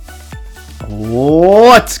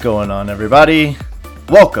What's going on, everybody?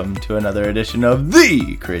 Welcome to another edition of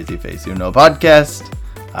the CrazyFaceUno Podcast.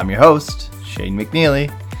 I'm your host, Shane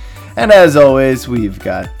McNeely. And as always, we've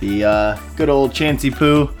got the good old Chansey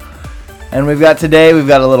Poo. And we've got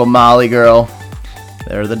a little Molly girl.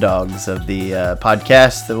 They're the dogs of the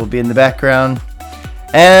podcast that will be in the background.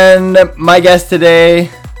 And my guest today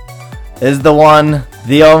is the one,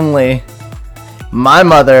 the only, my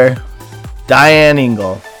mother, Diane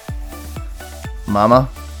Engel. Mama,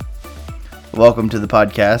 welcome to the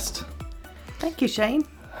podcast. Thank you, Shane.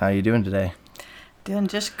 How you doing today? Doing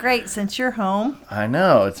just great since you're home. I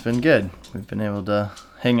know, it's been good. We've been able to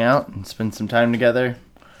hang out and spend some time together.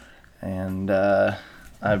 And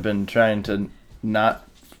I've been trying to not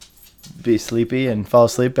be sleepy and fall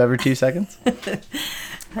asleep every 2 seconds.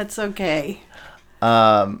 That's okay.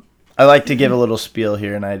 I like to give a little spiel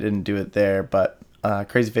here, and I didn't do it there, but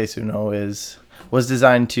CrazyFaceUno was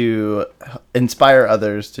designed to inspire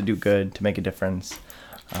others to do good, to make a difference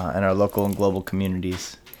in our local and global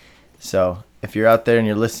communities. So if you're out there and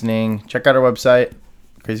you're listening, check out our website,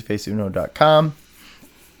 crazyfaceuno.com,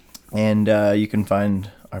 and you can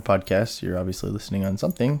find our podcast. You're obviously listening on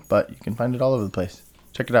something, but you can find it all over the place.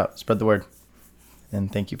 Check it out. Spread the word.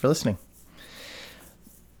 And thank you for listening.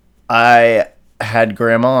 I had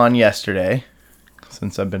Grandma on yesterday.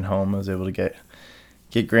 Since I've been home, I was able to get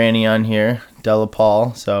Granny on here, Della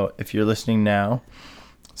Paul. So if you're listening now,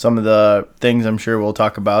 some of the things I'm sure we'll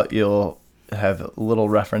talk about, you'll have a little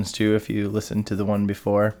reference to if you listened to the one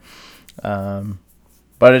before. But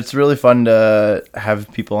it's really fun to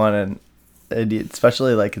have people on, and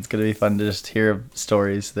especially like it's going to be fun to just hear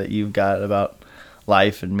stories that you've got about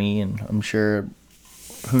life and me, and I'm sure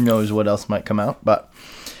who knows what else might come out. But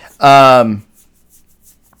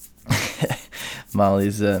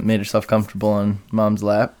Molly's made herself comfortable on Mom's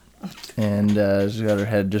lap, and she's got her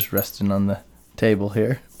head just resting on the table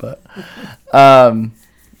here. But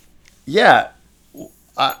yeah,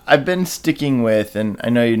 I've been sticking with, and I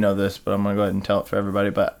know you know this, but I'm going to go ahead and tell it for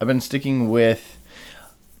everybody, but I've been sticking with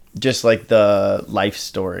just like the life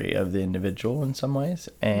story of the individual in some ways.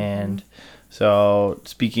 And so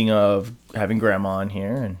speaking of having Grandma on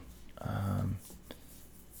here, and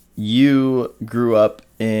you grew up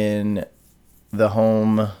in the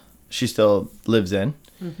home she still lives in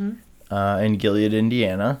Gilead,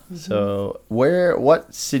 Indiana. So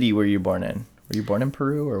what city were you born in? Were you born in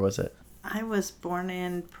Peru, or was it? I was born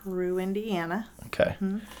in Peru, Indiana. Okay.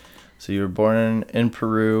 So you were born in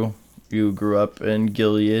Peru. You grew up in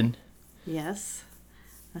Gilead. Yes.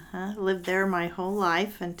 Lived there my whole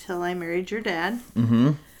life until I married your dad.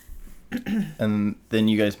 And then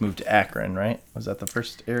you guys moved to Akron, right? Was that the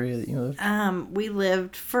first area that you lived? We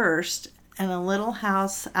lived first in a little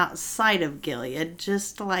house outside of Gilead,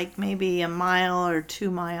 just like maybe a mile or 2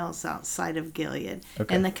 miles outside of Gilead,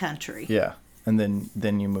 in the country. Yeah. And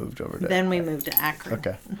then you moved over to Then we moved to Akron.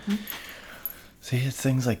 Okay. See, it's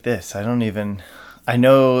things like this. I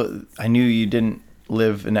knew you didn't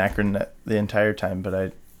live in Akron the entire time, but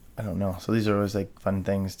I don't know. So these are always like fun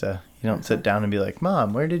things you don't sit down and be like,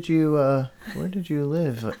 Mom, where did you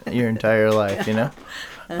live your entire life, you know?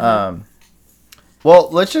 Well,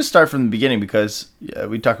 let's just start from the beginning, because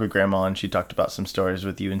we talked with Grandma and she talked about some stories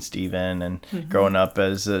with you and Steven and growing up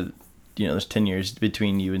as there's 10 years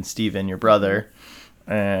between you and Steven, your brother,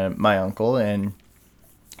 and my uncle. And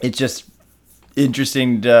it's just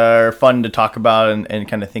interesting or fun to talk about and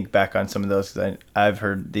kind of think back on some of those, because I've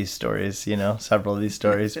heard these stories, several of these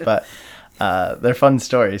stories, but they're fun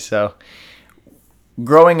stories. So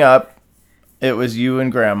growing up, it was you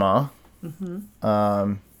and Grandma,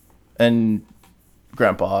 and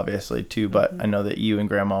Grandpa obviously too, but I know that you and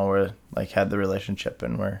Grandma were had the relationship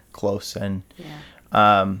and were close. And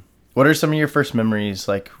what are some of your first memories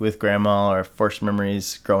with Grandma, or first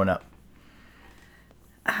memories growing up?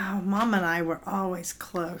 Oh, Mom and I were always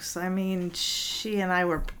close. I mean, she's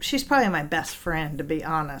probably my best friend, to be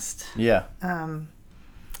honest. Yeah. I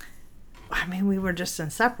mean, we were just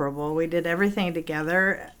inseparable. We did everything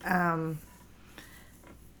together.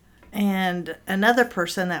 And another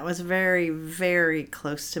person that was very, very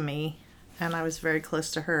close to me, and I was very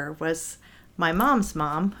close to her, was my mom's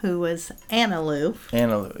mom, who was Anna Lou.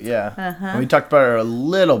 Anna Lou, yeah. And we talked about her a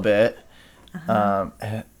little bit.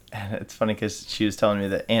 And it's funny because she was telling me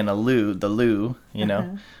that Anna Lou, the Lou,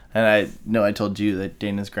 and I know I told you that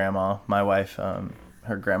Dana's grandma, my wife,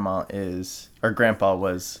 her grandpa was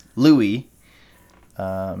Louie.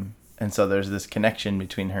 And so there's this connection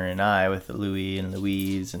between her and I with Louie and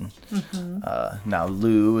Louise, and now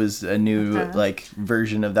Lou is a new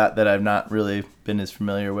version of that I've not really been as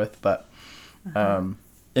familiar with, but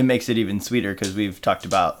it makes it even sweeter because we've talked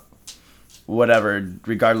about whatever,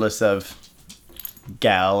 regardless of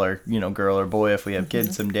gal or, girl or boy, if we have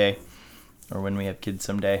kids someday, or when we have kids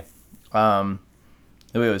someday, we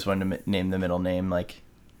always wanted to name the middle name like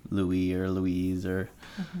Louis or Louise or,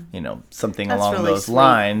 something That's along really those sweet.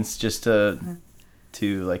 lines, just to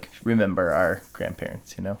like remember our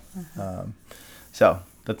grandparents, so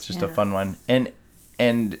that's just a fun one.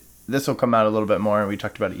 And this will come out a little bit more, and we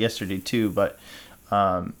talked about it yesterday too, but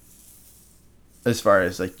as far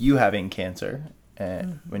as like you having cancer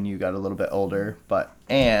and when you got a little bit older, but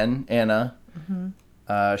Anna,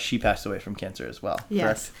 she passed away from cancer as well. Yes.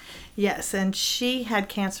 Correct? Yes, and she had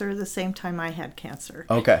cancer the same time I had cancer.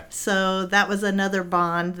 Okay. So that was another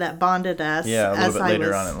bond that bonded us. Yeah, a little bit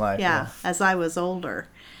later on in life. Yeah, as I was older.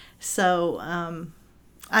 So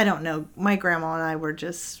I don't know. My grandma and I were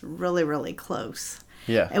just really, really close.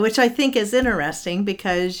 Yeah. Which I think is interesting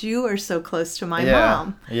because you are so close to my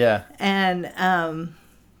mom. Yeah. And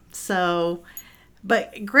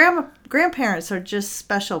but grandparents are just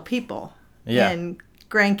special people in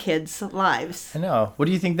grandkids' lives. I know. What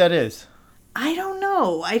do you think that is? I don't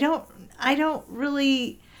know. I don't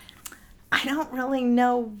really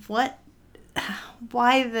know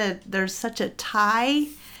why there's such a tie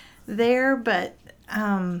there, but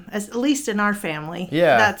at least in our family,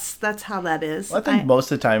 that's how that is. Well, I think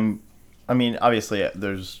most of the time, I mean, obviously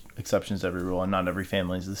there's exceptions to every rule, and not every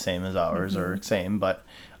family is the same as ours or same, but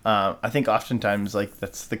I think oftentimes like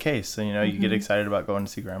that's the case. So, you get excited about going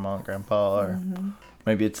to see grandma and grandpa, or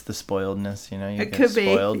maybe it's the spoiledness, you It get could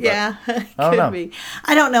spoiled. be, yeah. I don't know. Be.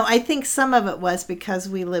 I don't know. I think some of it was because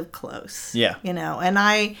we live close. Yeah. And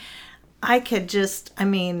I could just,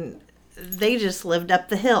 they just lived up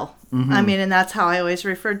the hill. And that's how I always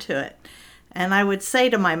referred to it. And I would say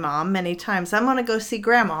to my mom many times, I'm going to go see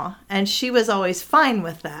grandma. And she was always fine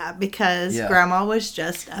with that because grandma was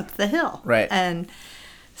just up the hill. Right. And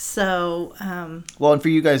so... well, and for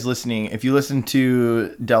you guys listening, if you listen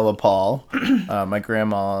to Della Paul, my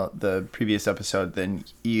grandma, the previous episode, then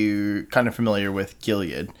you're kind of familiar with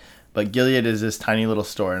Gilead. But Gilead is this tiny little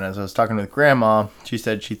store, and as I was talking with Grandma, she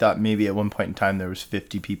said she thought maybe at one point in time there was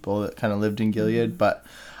 50 people that kind of lived in Gilead, but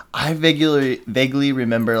I vaguely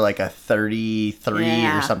remember like a 33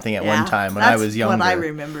 or something at one time when I was younger. That's what I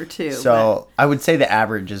remember too. So I would say the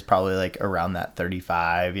average is probably like around that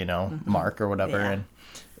 35, mark or whatever. Yeah.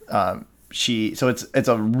 And so it's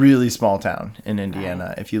a really small town in Indiana.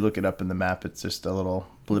 Right. If you look it up in the map, it's just a little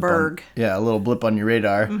blip. A little blip on your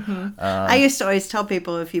radar. I used to always tell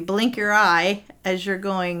people if you blink your eye as you're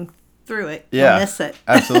going through it, you'll miss it.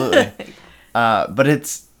 Absolutely. But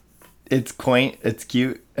it's quaint, it's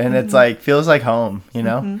cute, and it's like feels like home,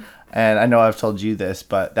 And I know I've told you this,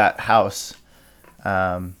 but that house,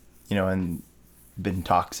 and been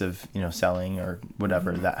talks of selling or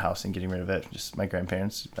whatever that house and getting rid of it. Just my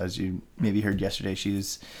grandparents, as you maybe heard yesterday,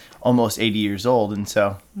 she's almost 80 years old, and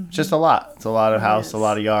so it's just a lot. It's a lot of house, a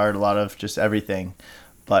lot of yard, a lot of just everything.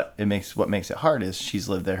 But what makes it hard is she's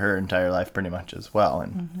lived there her entire life pretty much as well,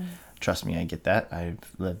 and trust me, I get that. I've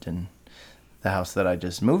lived in the house that I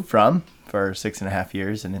just moved from for 6.5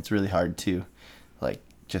 years, and it's really hard to like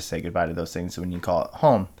just say goodbye to those things when you call it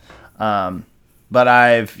home.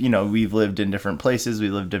 But we've lived in different places. We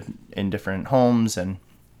lived in different homes, and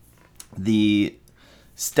the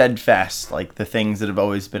steadfast, like the things that have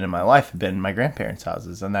always been in my life have been my grandparents'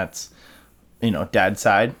 houses. And that's, dad's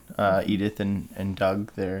side, Edith and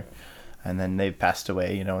Doug there. And then they've passed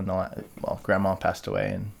away, grandma passed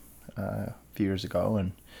away a few years ago.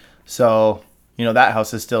 And so, that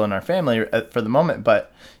house is still in our family for the moment,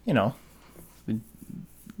 but,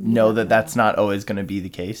 know that that's not always going to be the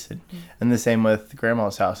case, and the same with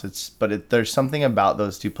grandma's house. There's something about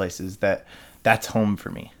those two places that's home for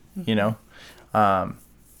me,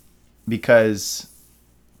 because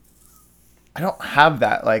I don't have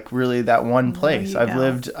that like really that one place. I've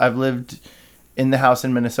lived in the house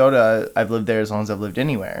in Minnesota. I've lived there as long as I've lived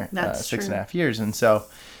anywhere. That's 6.5 years, and so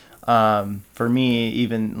for me,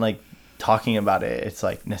 even like talking about it, it's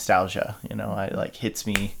like nostalgia. It like hits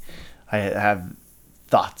me. I have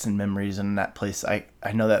thoughts and memories in that place. I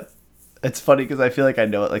know that it's funny because I feel like I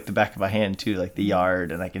know it like the back of my hand too, like the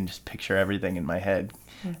yard, and I can just picture everything in my head.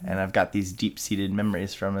 And I've got these deep-seated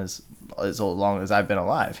memories from as long as I've been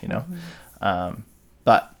alive,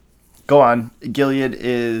 but go on. Gilead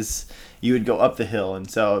is, you would go up the hill,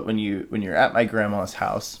 and so when you're at my grandma's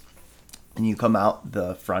house and you come out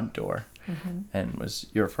the front door, and was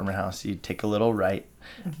your former house, you'd take a little right,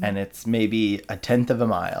 and it's maybe 1/10 of a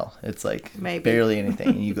mile. It's like barely anything.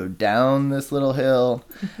 And you go down this little hill,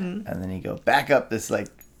 and then you go back up this like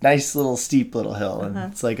nice little steep little hill, and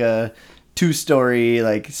it's like a 2-story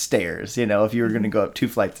like stairs. You know, if you were going to go up 2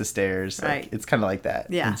 flights of stairs, Right. Like, it's kind of like that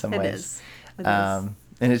in some ways. Is. It is.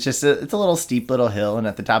 And it's just it's a little steep little hill, and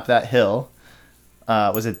at the top of that hill,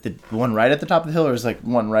 was it the one right at the top of the hill, or was it like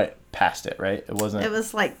one right past it? Right, it wasn't. It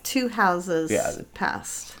was like 2 houses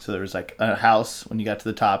past. So there was like a house when you got to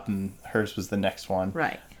the top, and hers was the next one.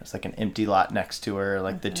 Right. It's like an empty lot next to her.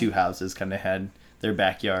 Like the 2 houses kind of had their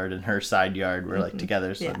backyard and her side yard were like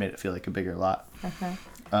together, so it made it feel like a bigger lot.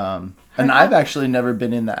 And I've actually never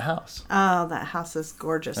been in that house. Oh, that house is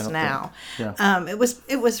gorgeous now. Yeah. It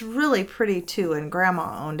was really pretty too, and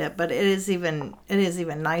Grandma owned it, but it is even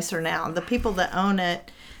nicer now. The people that own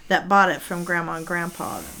it, that bought it from Grandma and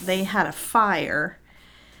Grandpa, they had a fire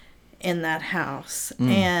in that house,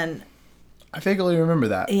 and I vaguely remember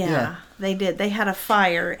that. Yeah, they did. They had a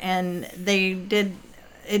fire, and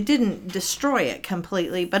it didn't destroy it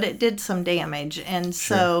completely, but it did some damage, and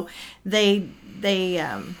so they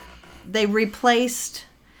replaced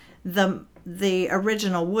the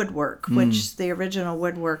original woodwork, which the original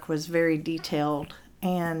woodwork was very detailed,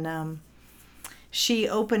 and she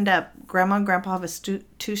opened up. Grandma and Grandpa have a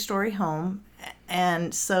 2-story home,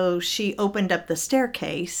 and so she opened up the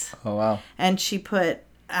staircase. Oh wow! And she put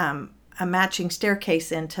a matching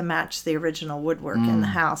staircase in to match the original woodwork in the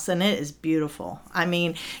house, and it is beautiful. I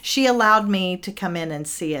mean, she allowed me to come in and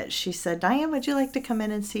see it. She said, "Diane, would you like to come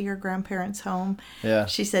in and see your grandparents' home?" Yeah.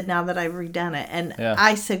 She said, "Now that I've redone it." And Yeah.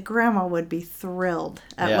 I said, "Grandma would be thrilled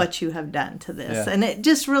at what you have done to this." Yeah. And it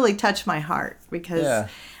just really touched my heart because Yeah.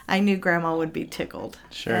 I knew Grandma would be tickled.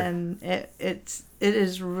 Sure. And it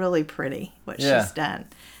is really pretty what Yeah. she's done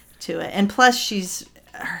to it. And plus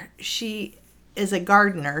she is a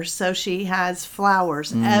gardener, so she has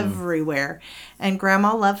flowers everywhere, and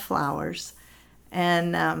Grandma loved flowers,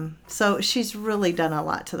 and so she's really done a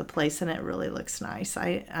lot to the place, and it really looks nice.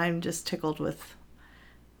 I'm just tickled with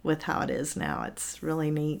how it is now. It's really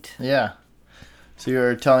neat. Yeah. So you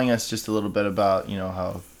were telling us just a little bit about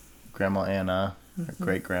how Grandma Anna, or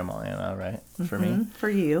Great Grandma Anna, right? For me, For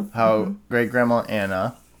you, how Great Grandma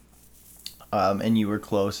Anna. And you were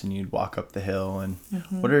close, and you'd walk up the hill. And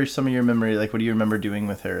what are some of your memory? Like, what do you remember doing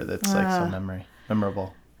with her that's like so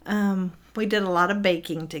memorable? we did a lot of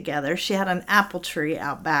baking together. She had an apple tree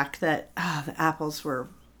out back that the apples were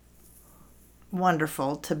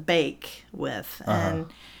wonderful to bake with, and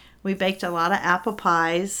we baked a lot of apple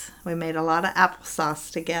pies. We made a lot of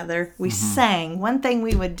applesauce together. We sang. One thing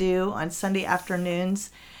we would do on Sunday afternoons,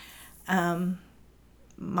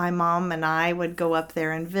 my mom and I would go up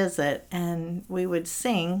there and visit, and we would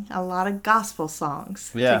sing a lot of gospel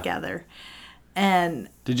songs together. And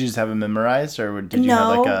did you just have it memorized, or did you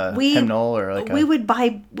have like a hymnal or like we would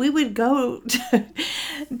go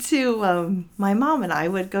to my mom and I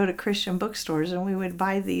would go to Christian bookstores, and we would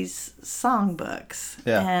buy these song books,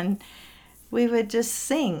 and we would just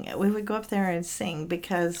sing. We would go up there and sing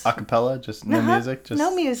because a cappella, just no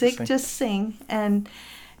music, just sing. And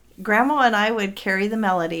Grandma and I would carry the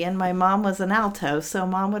melody, and my mom was an alto, so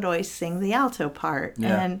Mom would always sing the alto part.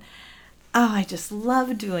 And I just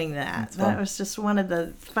loved doing that. That was just one of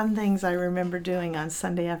the fun things I remember doing on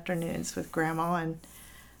Sunday afternoons with Grandma.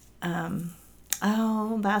 And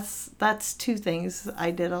that's two things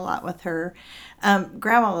I did a lot with her.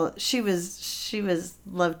 Grandma, she was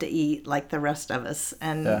loved to eat like the rest of us,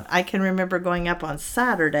 and I can remember going up on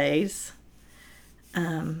Saturdays,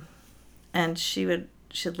 and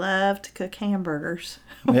she'd love to cook hamburgers.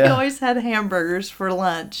 We always had hamburgers for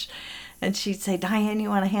lunch. And she'd say, "Diane, you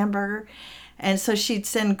want a hamburger?" And so she'd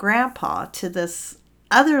send Grandpa to this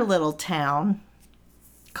other little town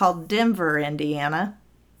called Denver, Indiana.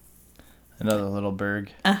 Another little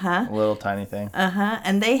burg. A little tiny thing.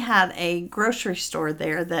 And they had a grocery store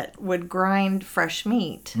there that would grind fresh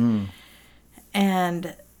meat.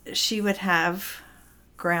 And she would have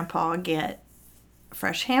Grandpa get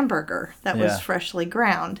fresh hamburger that was freshly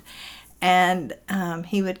ground. And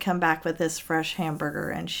he would come back with this fresh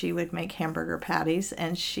hamburger, and she would make hamburger patties.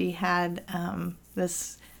 And she had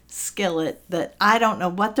this skillet that I don't know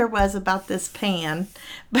what there was about this pan,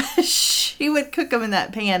 but she would cook them in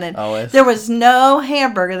that pan. And there was no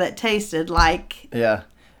hamburger that tasted like... Yeah.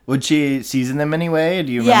 Would she season them anyway?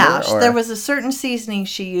 Do you remember? Yeah, there was a certain seasoning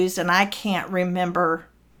she used, and I can't remember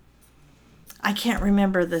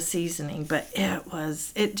the seasoning, but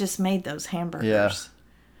it just made those hamburgers. Yeah.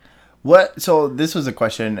 So this was a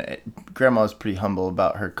question. Grandma was pretty humble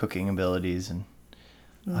about her cooking abilities, and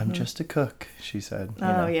I'm just a cook, she said.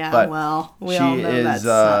 Yeah. But well, we all know that's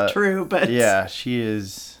not true, but yeah, she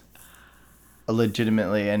is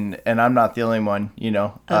legitimately, and I'm not the only one.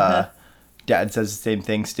 Dad says the same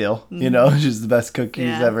thing still. She's the best cook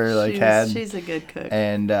he's ever had. She's a good cook,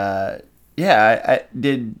 and Yeah,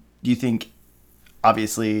 do you think,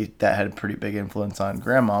 obviously that had a pretty big influence on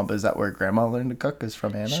Grandma, but is that where Grandma learned to cook, is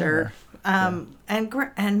from Anna? Sure.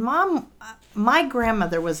 And Mom, my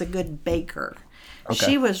grandmother was a good baker. Okay.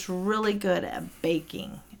 She was really good at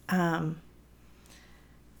baking.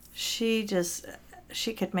 She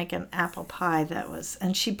could make an apple pie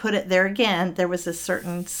and she put it there again. There was a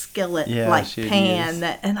certain skillet pan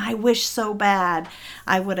and I wish so bad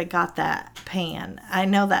I would have got that pan. I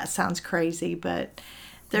know that sounds crazy, but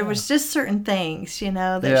there was just certain things,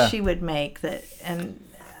 that she would make and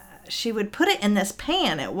she would put it in this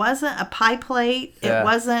pan. It wasn't a pie plate. It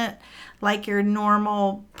wasn't like your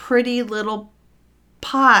normal pretty little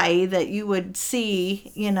pie that you would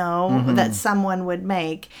see, that someone would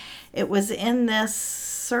make. It was in this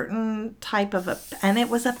certain type of and it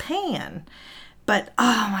was a pan. But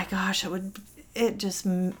oh my gosh, it just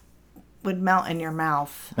would melt in your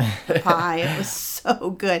mouth. Pie. It was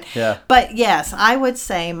so good. Yeah. But yes, I would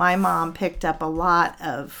say my mom picked up a lot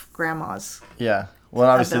of Grandma's. Yeah. Well,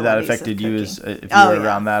 obviously that affected you if you were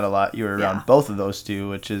around that a lot. You were around both of those two,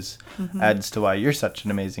 which adds to why you're such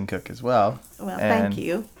an amazing cook as well. Well, thank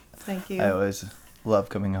you. Thank you. I always love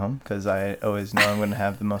coming home because I always know I'm going to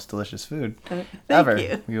have the most delicious food ever.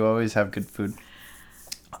 You. You always have good food.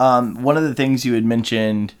 One of the things you had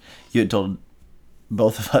mentioned, you had told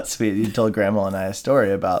both of us, you told Grandma and I a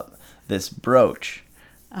story about this brooch,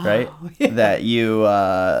 right? Yeah. That you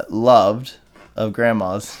loved of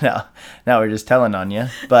Grandma's. Now we're just telling on you,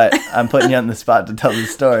 but I'm putting you on the spot to tell the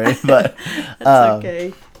story. But that's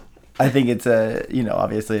okay. I think it's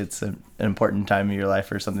obviously it's an important time of your life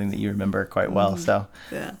or something that you remember quite well. So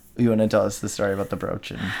you want to tell us the story about the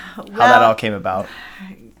brooch and how that all came about?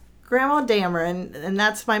 Grandma Dameron, and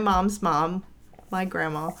that's my mom's mom, my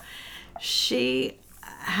grandma, she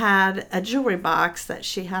had a jewelry box that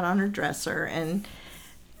she had on her dresser, and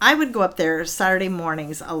I would go up there Saturday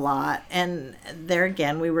mornings a lot, and there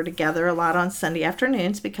again, we were together a lot on Sunday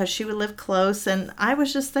afternoons because she would live close, and I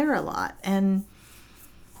was just there a lot. And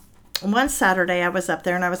one Saturday, I was up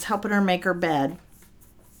there, and I was helping her make her bed,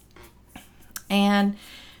 and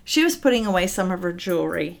she was putting away some of her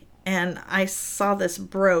jewelry, and I saw this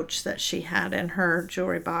brooch that she had in her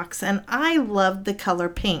jewelry box, and I loved the color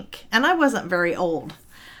pink, and I wasn't very old.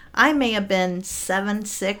 I may have been 7,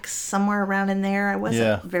 6, somewhere around in there. I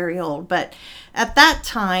wasn't very old. But at that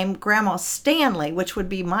time, Grandma Stanley, which would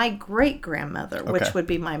be my great-grandmother, which would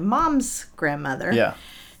be my mom's grandmother,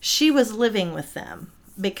 she was living with them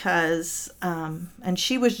because, and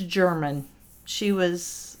she was German. She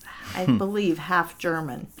was, I believe, half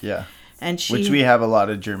German. Yeah. And which we have a lot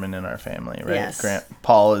of German in our family, right? Yes.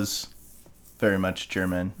 Paul is very much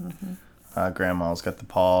German. Mm-hmm. Grandma's got the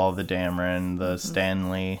Paul, the Dameron, the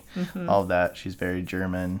Stanley, all of that. She's very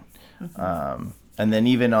German. And then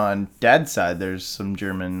even on Dad's side, there's some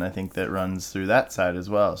German, I think, that runs through that side as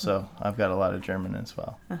well. So I've got a lot of German as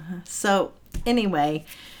well. So anyway,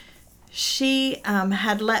 she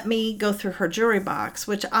had let me go through her jewelry box,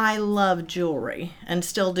 which I love jewelry and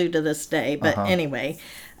still do to this day. But anyway,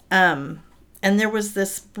 and there was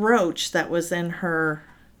this brooch that was in her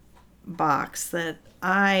box that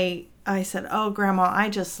I said, "Oh, Grandma, I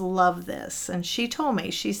just love this." And she told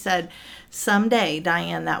me, she said, "Someday,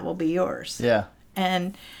 Diane, that will be yours." Yeah.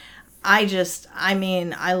 And I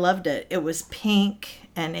loved it. It was pink,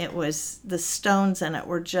 and it was, the stones in it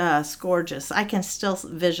were just gorgeous. I can still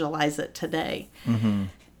visualize it today.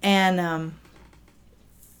 And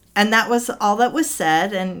that was all that was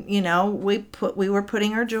said. And, we were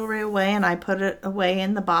putting her jewelry away, and I put it away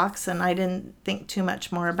in the box, and I didn't think too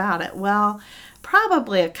much more about it. Well,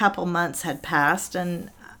 probably a couple months had passed,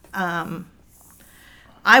 and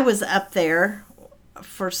I was up there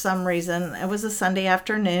for some reason. It was a Sunday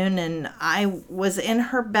afternoon, and I was in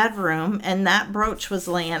her bedroom, and that brooch was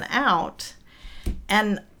laying out,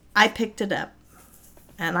 and I picked it up,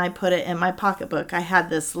 and I put it in my pocketbook. I had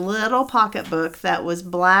this little pocketbook that was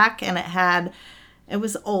black, and it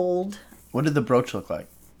was old. What did the brooch look like?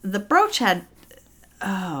 The brooch had,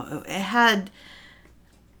 it had,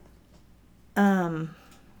 I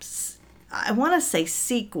want to say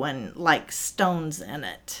sequin-like stones in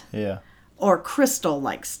it. Yeah. Or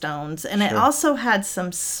crystal-like stones. And it also had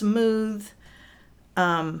some smooth,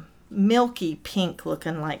 milky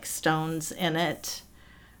pink-looking like stones in it.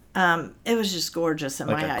 It was just gorgeous in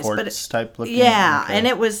my eyes. Like a quartz type looking? Yeah, and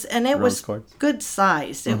it was quartz? good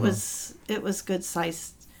sized. It was good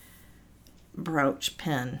sized brooch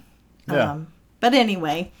pin. Yeah. But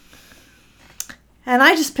anyway, and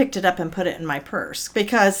I just picked it up and put it in my purse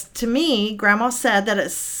because to me, Grandma said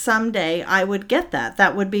that someday I would get that.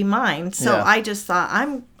 That would be mine. So I just thought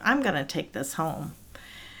I'm going to take this home.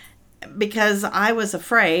 because I was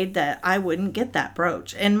afraid that I wouldn't get that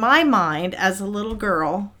brooch. In my mind, as a little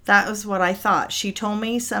girl, that was what I thought. She told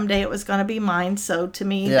me someday it was going to be mine, so to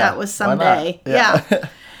me, that was someday. Yeah.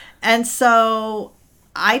 And so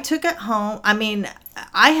I took it home. I mean,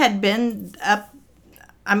 I had been up.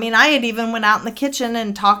 I mean, I had even went out in the kitchen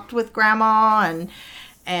and talked with Grandma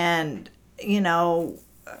and you know,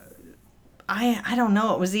 I don't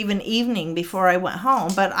know, it was even evening before I went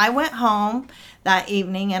home. But I went home that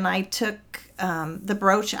evening and I took the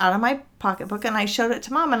brooch out of my pocketbook and I showed it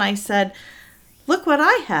to Mom and I said, look what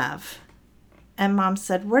I have. And Mom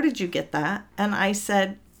said, where did you get that? And I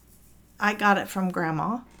said, I got it from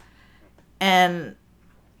Grandma. And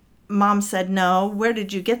Mom said, no, where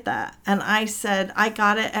did you get that? And I said, I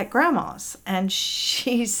got it at Grandma's. And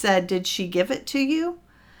she said, did she give it to you?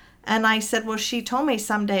 And I said, well, she told me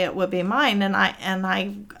someday it would be mine, and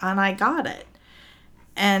I got it.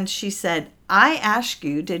 And she said, I asked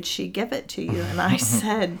you, did she give it to you? And I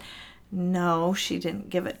said, no, she didn't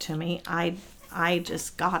give it to me. I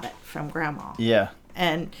just got it from Grandma. Yeah.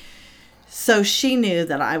 And so she knew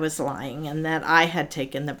that I was lying and that I had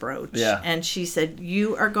taken the brooch. Yeah. And she said,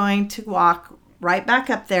 you are going to walk right back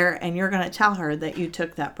up there and you're going to tell her that you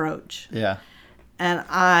took that brooch. Yeah. And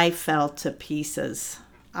I fell to pieces.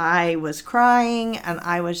 I was crying and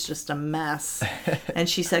I was just a mess. And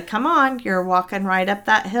she said, come on, you're walking right up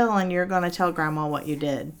that hill and you're going to tell Grandma what you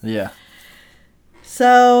did. Yeah.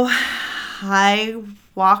 So I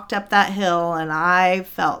walked up that hill and I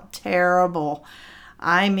felt terrible.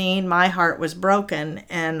 I mean, my heart was broken,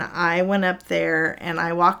 and I went up there and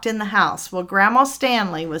I walked in the house. Well, Grandma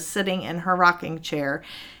Stanley was sitting in her rocking chair,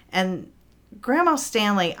 and Grandma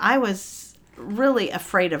Stanley, I was really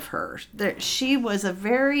afraid of her. She was a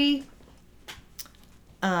very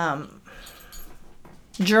German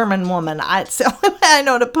woman. It's the only way I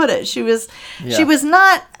know to put it. She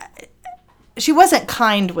wasn't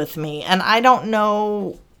kind with me, and I don't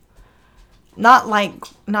know, not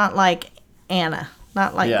like Anna.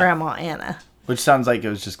 Not like Grandma Anna. Which sounds like it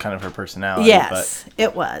was just kind of her personality. Yes,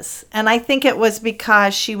 it was. And I think it was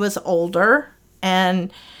because she was older and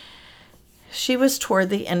she was toward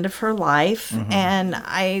the end of her life. Mm-hmm. And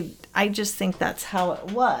I just think that's how it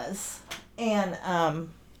was. And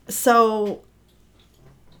so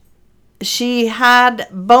she had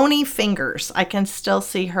bony fingers. I can still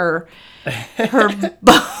see her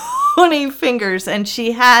bony fingers. And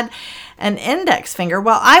she had an index finger.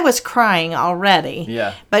 Well, I was crying already.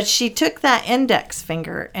 Yeah. But she took that index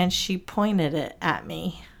finger and she pointed it at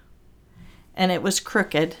me. And it was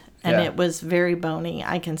crooked and it was very bony.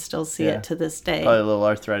 I can still see it to this day. Probably a little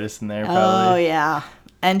arthritis in there, probably. Oh, yeah.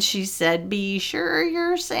 And she said, be sure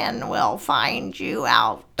your sin will find you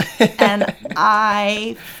out. And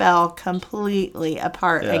I fell completely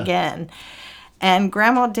apart again. And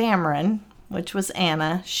Grandma Dameron, which was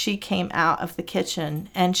Anna, she came out of the kitchen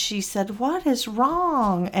and she said, what is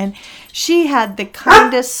wrong? And she had the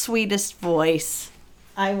kindest, sweetest voice.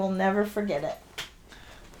 I will never forget it.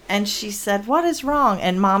 And she said, what is wrong?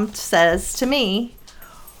 And Mom says to me,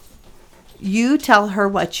 you tell her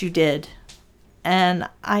what you did. And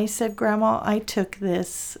I said, Grandma, I took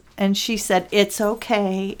this. And she said, it's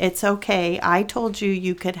okay. It's okay. I told you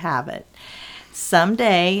you could have it.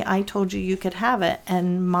 Someday I told you could have it.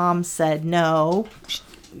 And Mom said, no,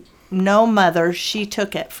 Mother, she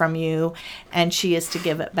took it from you and she is to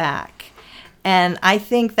give it back. And I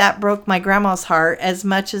think that broke my grandma's heart as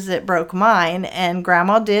much as it broke mine. And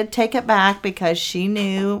Grandma did take it back because she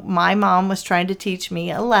knew my mom was trying to teach me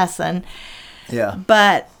a lesson. Yeah.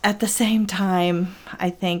 But at the same time, I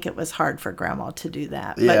think it was hard for Grandma to do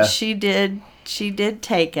that. Yeah. But she did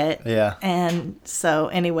take it. Yeah. And so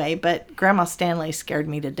anyway, but Grandma Stanley scared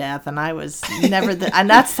me to death, and I was never and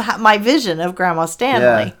that's my vision of Grandma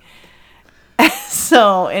Stanley. Yeah.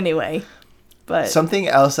 So anyway, but something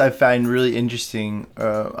else I find really interesting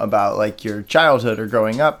about like your childhood or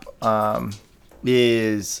growing up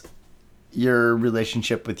is your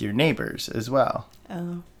relationship with your neighbors as well.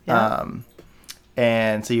 Oh. Yeah.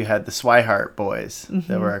 And so you had the Swihart boys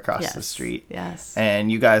that were across the street. Yes.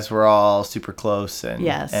 And you guys were all super close and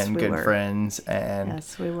we good were. Friends. And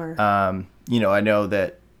yes, we were. I know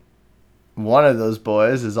that one of those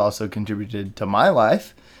boys has also contributed to my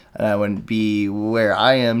life, and I wouldn't be where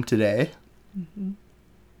I am today. Mm-hmm.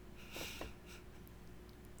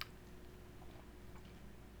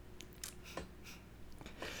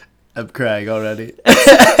 I'm crying already.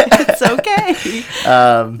 It's okay.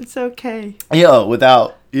 It's okay.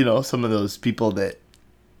 Without, some of those people that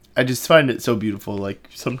I just find it so beautiful. Like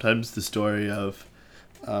sometimes the story of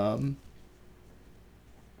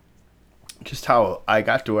just how I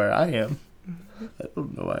got to where I am. I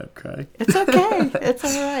don't know why I'm crying. It's okay. It's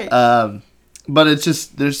all right. But it's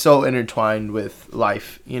just, they're so intertwined with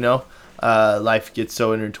life, Life gets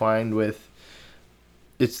so intertwined with,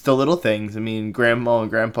 it's the little things. I mean, grandma and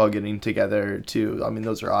grandpa getting together too. I mean,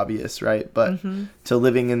 those are obvious, right? But to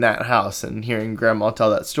living in that house and hearing grandma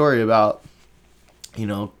tell that story about,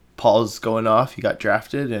 Paul's going off, he got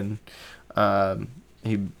drafted, and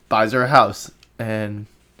he buys her a house. And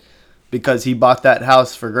because he bought that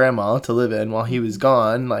house for grandma to live in while he was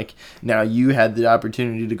gone, like, now you had the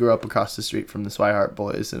opportunity to grow up across the street from the Swihart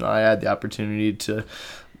boys, and I had the opportunity to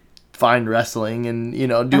find wrestling and,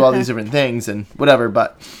 do all these different things and whatever.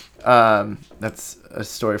 But that's a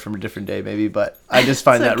story from a different day maybe, but I just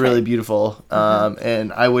find that really beautiful.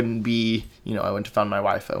 And I wouldn't be, I wouldn't have found my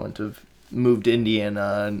wife. I wouldn't have moved to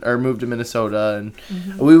Indiana or moved to Minnesota, and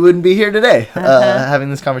we wouldn't be here today having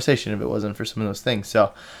this conversation if it wasn't for some of those things.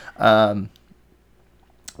 So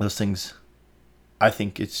those things, I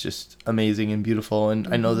think it's just amazing and beautiful. And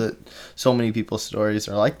I know that so many people's stories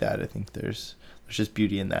are like that. I think there's just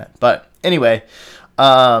beauty in that. But anyway,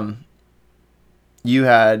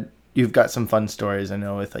 you've got some fun stories, I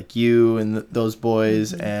know, with like you and those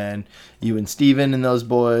boys, and you and Steven and those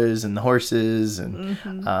boys and the horses. And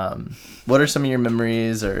what are some of your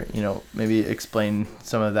memories, or maybe explain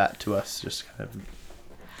some of that to us, just kind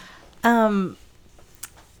of.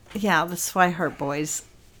 Yeah, the Swihart boys.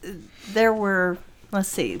 There were,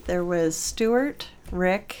 there was Stuart,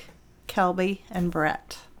 Rick, Kelby, and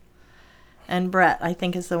Brett. And Brett, I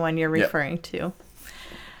think, is the one you're referring to.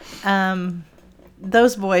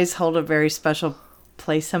 Those boys hold a very special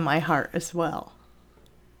place in my heart as well.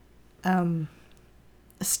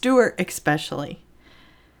 Stuart especially.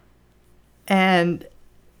 And,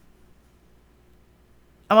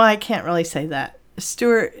 I can't really say that.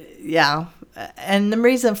 Stuart, yeah. And the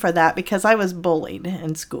reason for that, because I was bullied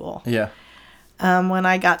in school. Yeah. When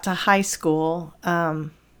I got to high school,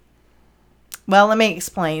 well, let me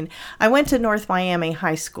explain. I went to North Miami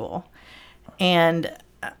High School, and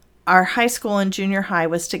our high school and junior high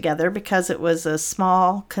was together because it was a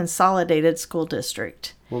small, consolidated school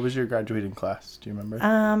district. What was your graduating class? Do you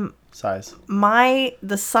remember? Size?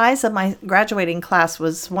 The size of my graduating class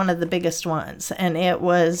was one of the biggest ones, and it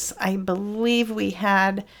was, I believe we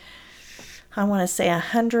had, I want to say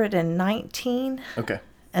 119. Okay.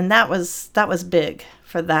 And that was big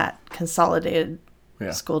for that consolidated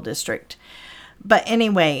school district. But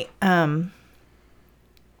anyway,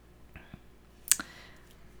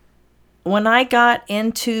 when I got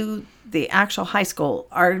into the actual high school,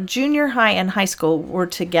 our junior high and high school were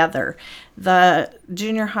together. The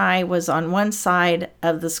junior high was on one side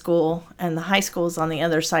of the school, and the high school was on the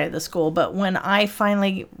other side of the school. But when I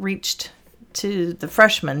finally reached to the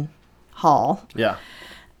freshman hall,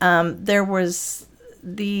 there was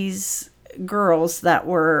these girls that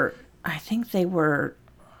were, I think they were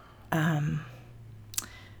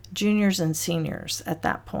juniors and seniors at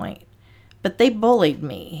that point. But they bullied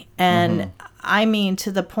me. And I mean,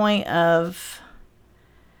 to the point of,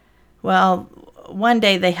 well, one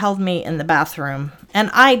day they held me in the bathroom.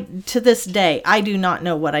 And to this day, I do not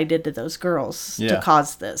know what I did to those girls to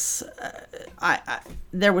cause this.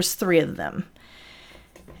 There was 3 of them.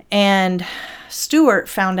 And Stuart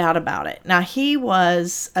found out about it. Now, he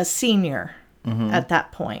was a senior at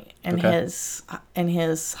that point in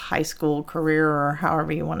his high school career, or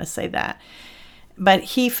however you want to say that. But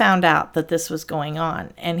he found out that this was going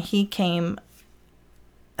on, and he came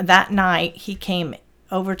that night. He came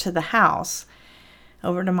over to the house,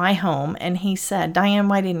 over to my home, and he said, "Diane,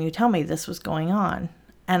 why didn't you tell me this was going on?"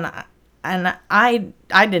 And I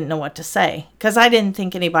didn't know what to say, because I didn't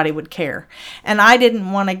think anybody would care, and I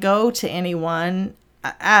didn't want to go to anyone.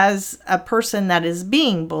 As a person that is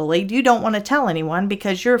being bullied, you don't want to tell anyone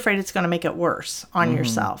because you're afraid it's going to make it worse on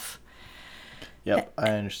yourself. Yep, I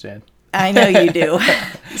understand. I know you do.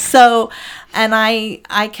 So, and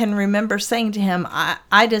I can remember saying to him,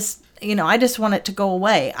 I just want it to go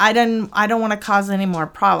away. I don't want to cause any more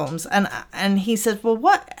problems. And he said, "Well,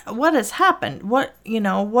 what has happened? What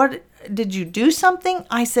did you do something?"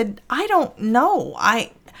 I said, "I don't know.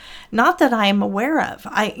 Not that I am aware of.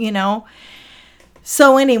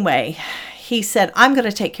 So anyway, he said, "I'm going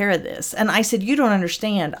to take care of this." And I said, "You don't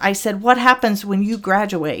understand." I said, "What happens when you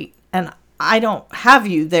graduate and I don't have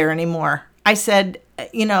you there anymore?" I said,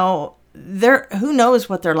 who knows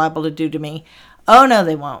what they're liable to do to me? "Oh, no,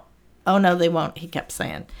 they won't. Oh, no, they won't," he kept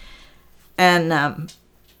saying. And,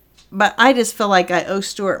 but I just feel like I owe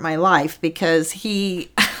Stuart my life, because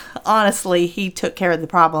he, honestly, he took care of the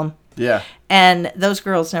problem. Yeah. And those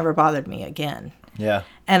girls never bothered me again. Yeah.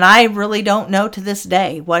 And I really don't know to this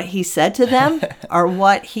day what he said to them or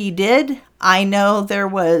what he did. I know there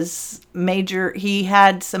was he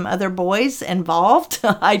had some other boys involved.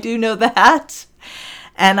 I do know that.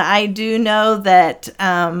 And I do know that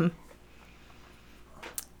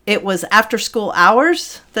it was after school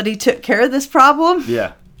hours that he took care of this problem.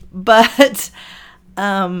 Yeah. But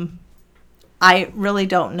I really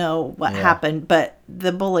don't know what happened, but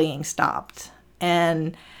the bullying stopped.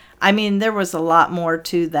 And I mean, there was a lot more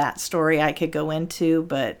to that story I could go into,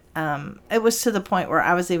 but it was to the point where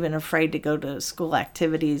I was even afraid to go to school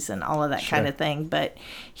activities and all of that kind of thing. But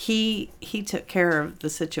he took care of the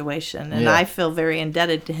situation, and I feel very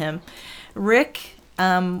indebted to him. Rick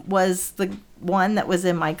was the one that was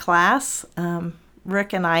in my class.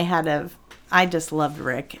 Rick and I just loved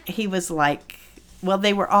Rick. He was like, well,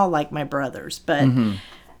 they were all like my brothers, but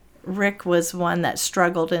Rick was one that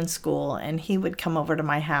struggled in school, and he would come over to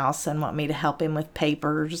my house and want me to help him with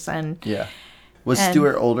papers. And was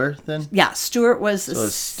Stuart older then? Yeah, Stuart was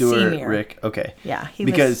a Stuart, senior. Rick, okay. Yeah,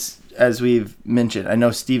 because as we've mentioned, I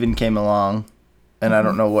know Stephen came along, and I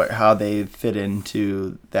don't know how they fit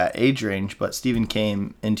into that age range, but Stephen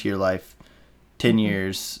came into your life 10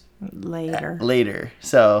 years later.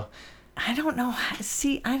 So I don't know.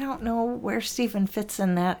 See, I don't know where Stephen fits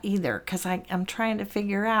in that either, because I'm trying to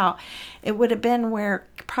figure out. It would have been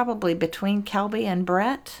probably between Kelby and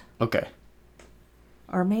Brett. Okay.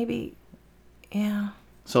 Or maybe, yeah.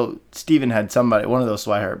 So Stephen had one of those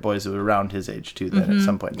Swihart boys that were around his age too then at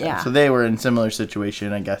some point in time. Yeah. So they were in similar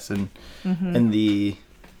situation, I guess, in the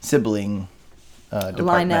sibling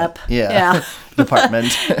department. Lineup. Yeah.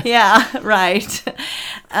 Department. Yeah, right.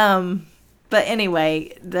 But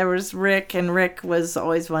anyway, there was Rick, and Rick was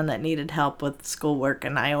always one that needed help with schoolwork,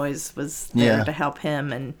 and I always was there to help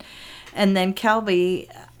him. And then Kelby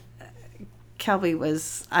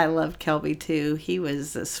was, I loved Kelby too. He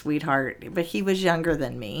was a sweetheart, but he was younger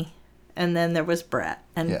than me. And then there was Brett,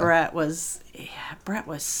 and Brett was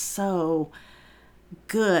so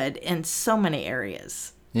good in so many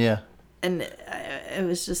areas. Yeah. And it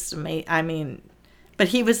was just amazing. I mean, but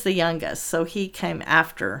he was the youngest, so he came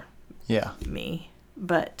after me.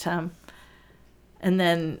 But and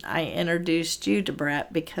then I introduced you to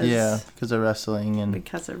Brett because of wrestling.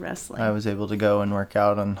 I was able to go and work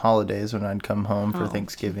out on holidays when I'd come home for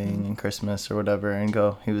Thanksgiving and Christmas or whatever and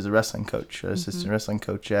go. He was a wrestling coach, assistant wrestling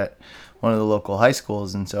coach at one of the local high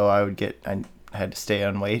schools, and so I had to stay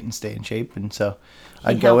on weight and stay in shape, and so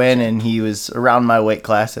I'd go in, and he was around my weight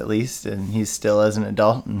class at least, and he's still as an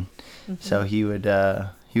adult, and so he would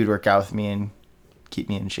work out with me and keep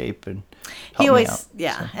me in shape and help me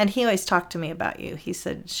out. And he always talked to me about you. He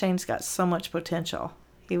said, Shane's got so much potential.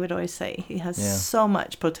 He would always say he has so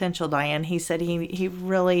much potential, Diane. He said he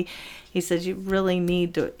really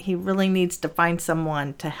needs to find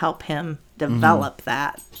someone to help him develop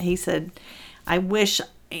that. He said, I wish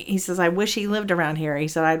he lived around here. He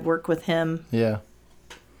said I'd work with him. Yeah.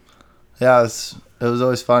 Yeah, it was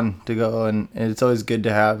always fun to go, and it's always good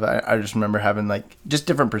to have. I just remember having like just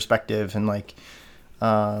different perspective and like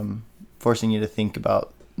forcing you to think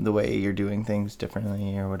about the way you're doing things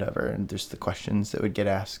differently or whatever, and there's the questions that would get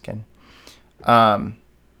asked. And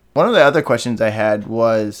one of the other questions I had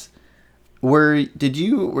was, were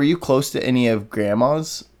you close to any of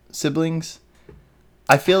Grandma's siblings?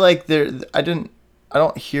 I feel like I don't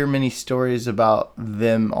hear many stories about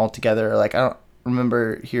them all together. Like I don't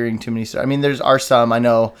remember hearing too many stories. I mean, there are some. I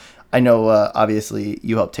know. Obviously,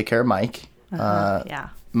 you helped take care of Mike.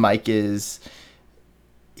 Mike is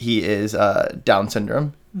Down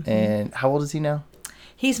syndrome, and how old is he now?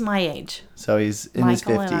 He's my age. So he's in his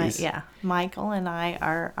 50s. Michael and I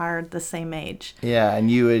are the same age. Yeah, and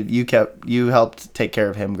you helped take care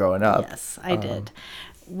of him growing up. Yes, I did.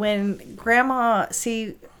 When Grandma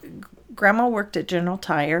worked at General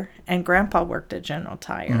Tire, and Grandpa worked at General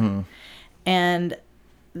Tire. And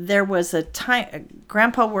there was a time,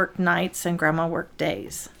 Grandpa worked nights and Grandma worked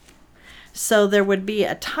days. So there would be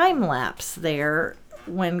a time lapse there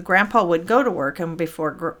when Grandpa would go to work and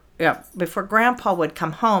before Grandpa would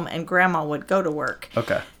come home and Grandma would go to work.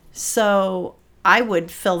 Okay. So I would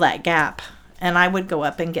fill that gap, and I would go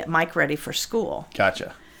up and get Mike ready for school.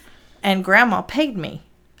 Gotcha. And Grandma paid me.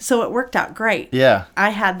 So it worked out great. Yeah. I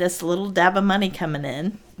had this little dab of money coming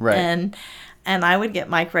in. Right. And I would get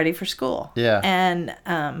Mike ready for school. Yeah. And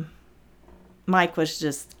Mike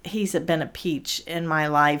was he's been a peach in my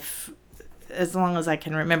life as long as I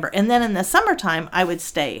can remember. And then in the summertime, I would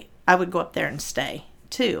stay. I would go up there and stay,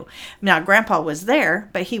 too. Now, Grandpa was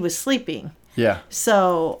there, but he was sleeping. Yeah.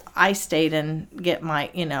 So I stayed and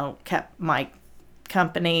kept Mike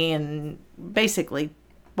company and basically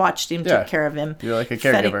watched him, took care of him. You're like a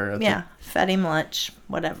caregiver. Fed him lunch,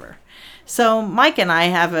 whatever. So Mike and I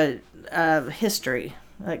have history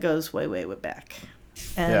that goes way, way, way back.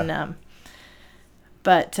 And,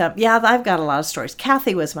 but I've got a lot of stories.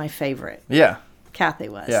 Kathy was my favorite. Yeah. Kathy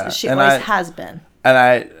was. Yeah. She always has been.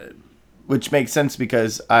 Which makes sense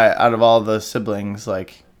because out of all the siblings,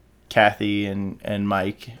 like Kathy and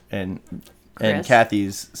Mike and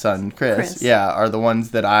Kathy's son, Chris, are the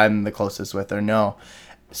ones that I'm the closest with or know.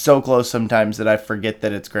 So close sometimes that I forget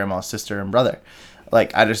that it's grandma's sister and brother.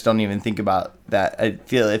 Like, I just don't even think about that.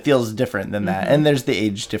 It feels different than that. And there's the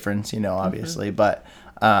age difference, obviously. But,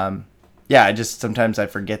 sometimes I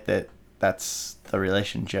forget that that's the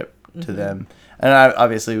relationship to them. And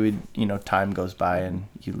obviously, time goes by and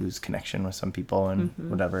you lose connection with some people and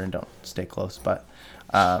whatever and don't stay close. But,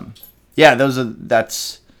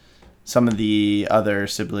 that's some of the other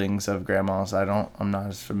siblings of grandma's. I'm not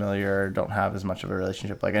as familiar or don't have as much of a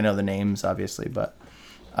relationship. Like, I know the names, obviously, but,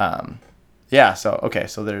 so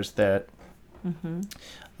there's that.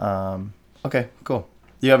 Okay, cool.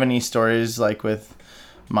 Do you have any stories, like, with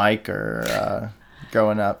Mike or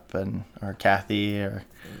growing up or Kathy or...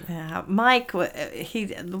 Yeah, Mike,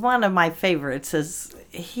 one of my favorites is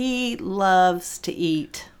he loves to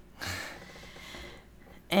eat.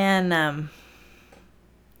 And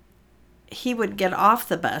he would get off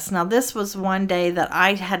the bus. Now, this was one day that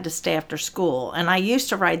I had to stay after school, and I used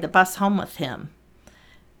to ride the bus home with him.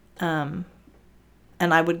 And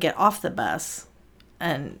I would get off the bus,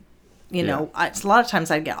 and, a lot of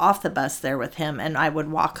times I'd get off the bus there with him, and I would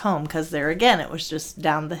walk home, because there again, it was just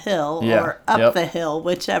down the hill or up the hill,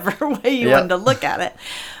 whichever way you wanted to look at it.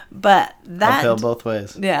 But that... Uphill both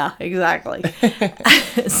ways. Yeah, exactly.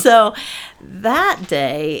 So that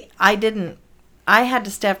day, I had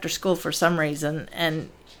to stay after school for some reason, and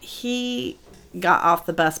he got off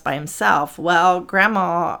the bus by himself. Well,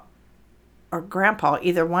 Grandma or Grandpa,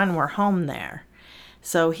 either one, were home there.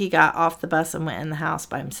 So he got off the bus and went in the house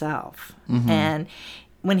by himself. And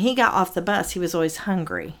when he got off the bus, he was always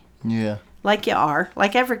hungry. Yeah. Like you are,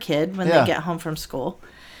 like every kid when they get home from school.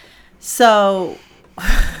 So...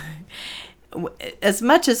 as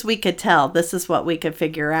much as we could tell, this is what we could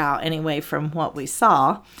figure out anyway from what we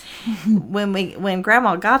saw. When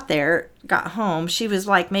Grandma got home, she was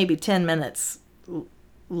like maybe 10 minutes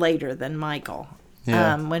later than Michael.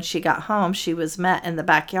 Yeah. When she got home, she was met in the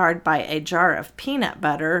backyard by a jar of peanut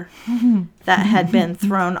butter that had been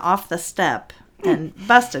thrown off the step and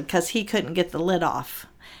busted because he couldn't get the lid off,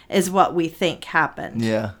 is what we think happened.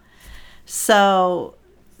 Yeah. So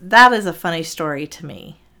that is a funny story to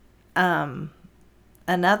me.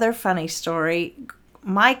 Another funny story,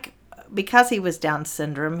 Mike, because he was Down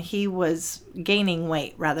syndrome, he was gaining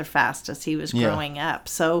weight rather fast as he was growing up.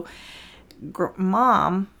 So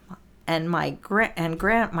Mom and my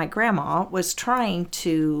grandma was trying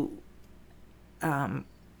to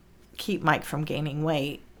keep Mike from gaining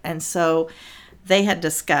weight. And so they had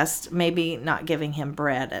discussed maybe not giving him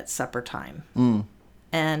bread at supper time.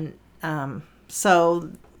 And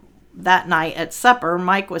so that night at supper,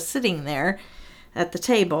 Mike was sitting there at the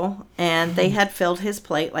table, and they had filled his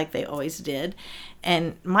plate like they always did.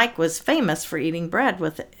 And Mike was famous for eating bread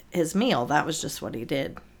with his meal. That was just what he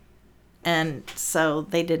did. And so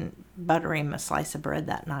they didn't butter him a slice of bread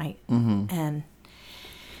that night. And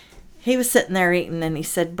he was sitting there eating, and he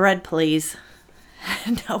said, "Bread, please."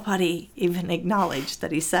 Nobody even acknowledged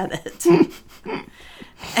that he said it.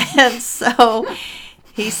 And so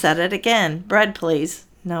he said it again, "Bread, please."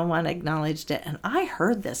 No one acknowledged it. And I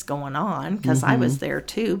heard this going on because I was there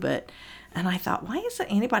too. And I thought, why isn't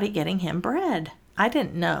anybody getting him bread? I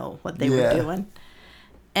didn't know what they were doing.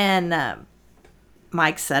 And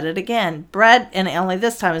Mike said it again. "Bread," and only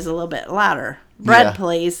this time is a little bit louder. "Bread,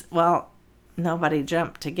 please." Well, nobody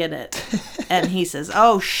jumped to get it. And he says,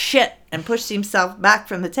 "Oh, shit," and pushed himself back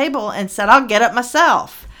from the table and said, "I'll get it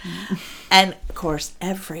myself." And, of course,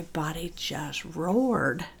 everybody just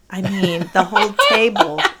roared. I mean, the whole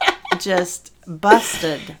table just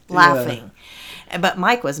busted laughing. Yeah. But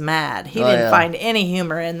Mike was mad. He didn't find any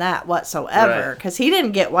humor in that whatsoever. Because he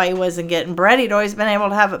didn't get why he wasn't getting bread. He'd always been able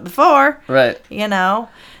to have it before. Right.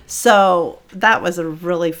 So that was a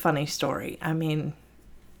really funny story. I mean...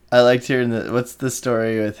 I liked hearing what's the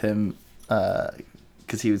story with him?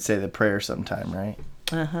 Because he would say the prayer sometime, right?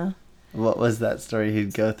 Uh-huh. What was that story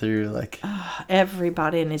he'd go through?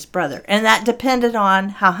 Everybody and his brother. And that depended on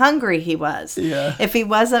how hungry he was. Yeah. If he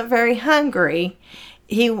wasn't very hungry,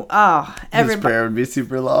 his prayer would be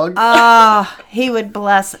super long. He would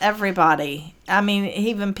bless everybody. I mean,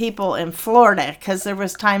 even people in Florida, because there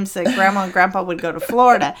was times that Grandma and Grandpa would go to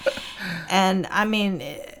Florida. And I mean,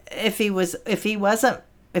 if he was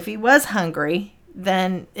hungry,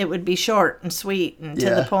 then it would be short and sweet and to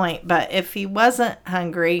Yeah. the point. But if he wasn't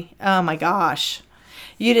hungry, oh my gosh,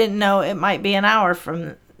 you didn't know it might be an hour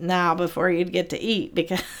from now before you'd get to eat,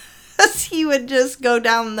 because he would just go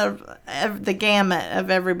down the gamut of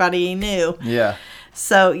everybody he knew. Yeah.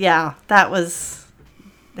 So yeah, that was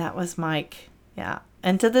Mike. Yeah.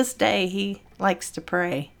 And to this day, he likes to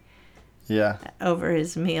pray Yeah. over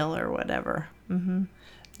his meal or whatever. Mm-hmm.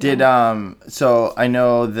 Did so I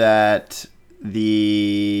know that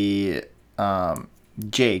the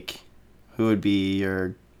Jake, who would be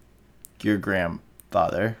your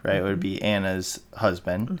grandfather, right? Mm-hmm. Would be Anna's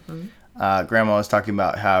husband. Mm-hmm. Grandma was talking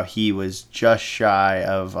about how he was just shy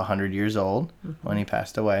of 100 years old mm-hmm. when he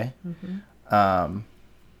passed away. Mm-hmm.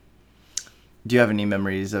 Do you have any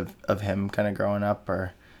memories of him kind of growing up?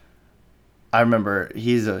 Or I remember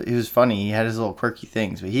he was funny. He had his little quirky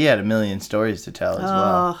things, but he had a million stories to tell as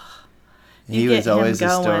well. He was always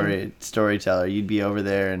a storyteller. You'd be over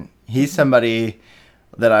there, and he's somebody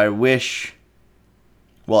that I wish.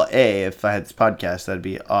 Well, if I had this podcast, that'd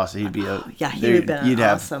be awesome. He'd be he would have been an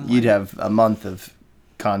awesome one. You'd have a month of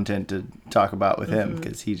content to talk about with him,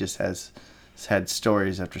 because he just has had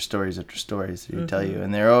stories after stories after stories to tell you,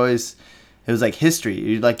 and they're always. It was like history.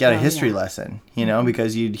 You'd like get a history lesson, you know,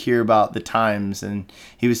 because you'd hear about the times, and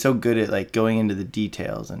he was so good at like going into the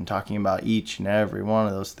details and talking about each and every one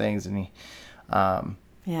of those things. And and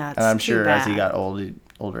I'm sure as he got older,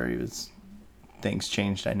 things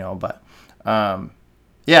changed. I know, but I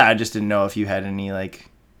just didn't know if you had any like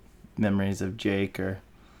memories of Jake or.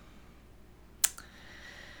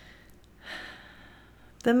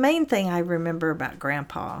 The main thing I remember about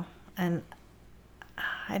Grandpa, and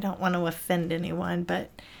I don't want to offend anyone, but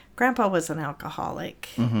Grandpa was an alcoholic,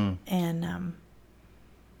 mm-hmm.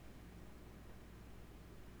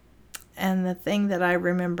 And the thing that I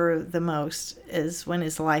remember the most is when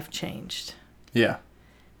his life changed. Yeah.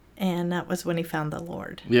 And that was when he found the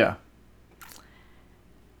Lord. Yeah.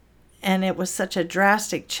 And it was such a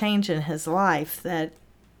drastic change in his life that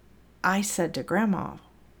I said to Grandma,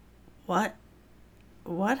 what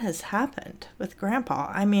has happened with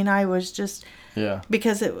Grandpa? I mean, I was just... Yeah.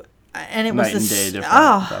 Because it was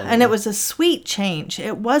a sweet change.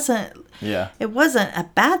 It wasn't a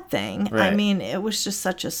bad thing. Right. I mean, it was just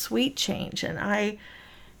such a sweet change,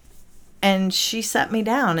 and she sat me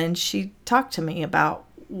down and she talked to me about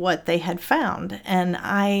what they had found, and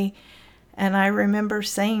I remember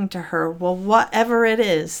saying to her, well, whatever it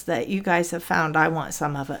is that you guys have found, I want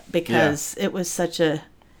some of it, because it was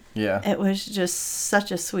it was just such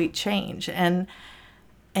a sweet change. And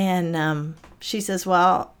she says,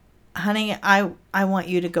 well, honey, I want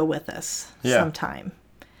you to go with us sometime.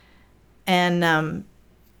 And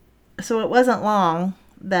so it wasn't long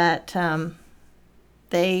that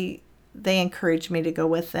they encouraged me to go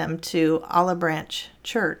with them to Olive Branch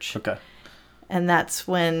Church. Okay. And that's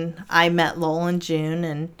when I met Lowell and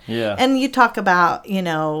June. And you talk about,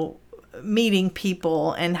 meeting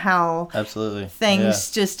people and how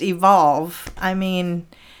things just evolve. I mean...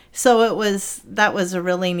 So that was a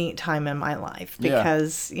really neat time in my life,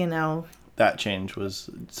 because, that change was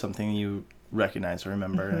something you recognize,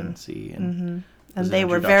 remember, and see. And they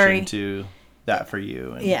were very... to that for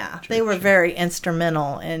you. And they were very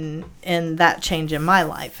instrumental in that change in my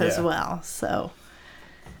life as well. So,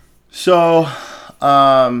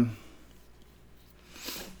 I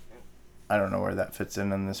don't know where that fits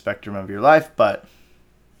in the spectrum of your life, but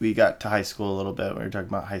we got to high school a little bit. We were talking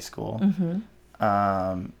about high school.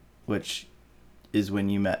 Mm-hmm. Which is when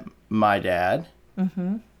you met my dad.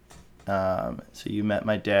 Mm-hmm. So you met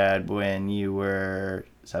my dad when you were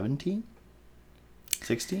 17?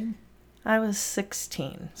 16? I was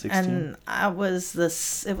 16. And it was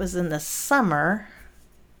in the summer,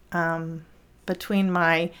 between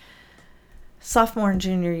my sophomore and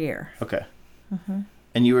junior year. Okay. Mm-hmm.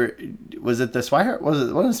 And was it the Swihart? Was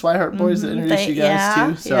it one of the Swihart boys that introduced you guys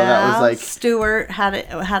too? So that was like... Stuart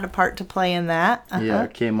had a part to play in that. Uh-huh. Yeah,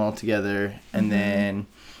 it came all together. And then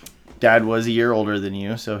Dad was a year older than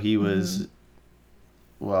you, so he was...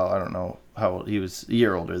 Well, I don't know how old... He was a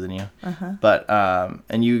year older than you. Uh-huh. But,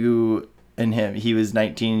 and you and him, he was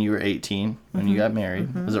 19, you were 18 when you got married.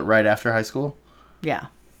 Mm-hmm. Was it right after high school? Yeah.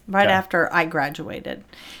 Right after I graduated.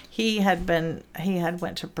 He had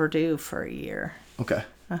went to Purdue for a year. Okay.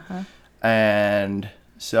 Uh-huh. And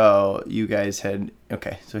so you guys had...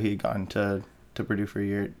 Okay, so he had gone to Purdue for a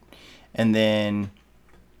year. And then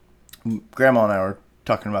Grandma and I were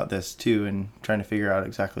talking about this too and trying to figure out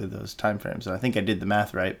exactly those time frames. And I think I did the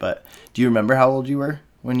math right, but do you remember how old you were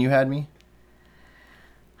when you had me?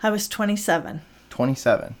 I was 27.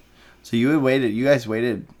 27. So you guys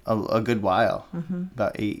waited a good while. Mm-hmm.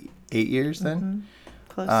 About 8 years then? Mm-hmm.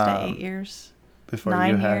 Close to 8 years. Before 9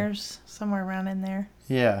 you had... years, somewhere around in there.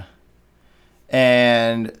 Yeah.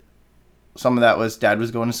 And some of that was Dad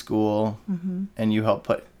was going to school, and you helped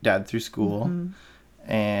put Dad through school.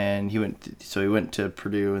 And he went to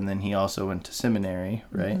Purdue, and then he also went to seminary,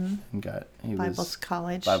 right? And Bible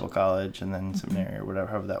college, and then seminary or whatever,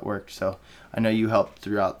 however that worked. So I know you helped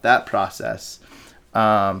throughout that process.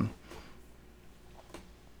 So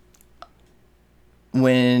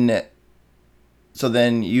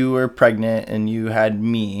then you were pregnant and you had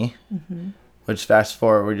me, which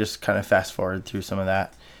we just kind of fast forward through some of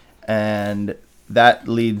that. And that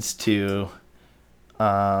leads to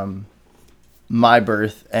my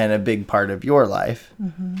birth and a big part of your life,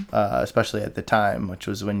 especially at the time, which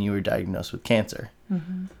was when you were diagnosed with cancer.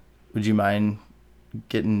 Would you mind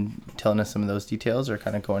telling us some of those details, or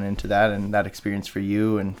kind of going into that and that experience for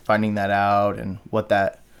you and finding that out and what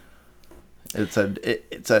that... It's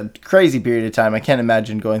a crazy period of time. I can't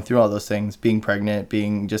imagine going through all those things, being pregnant,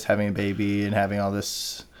 just having a baby, and having all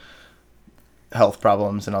this health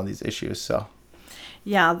problems and all these issues. So,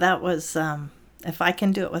 yeah, that was, if I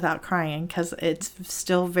can do it without crying, because it's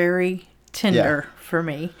still very tender for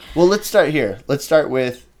me. Well, let's start here. Let's start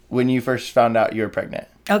with when you first found out you were pregnant.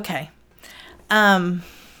 Okay. That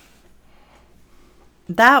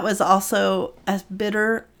was also a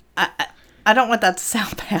bitter... I don't want that to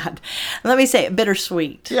sound bad. Let me say it,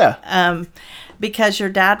 bittersweet. Yeah. Because your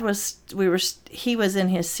dad he was in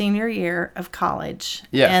his senior year of college.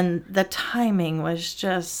 Yeah. And the timing was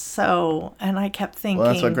just so, and I kept thinking.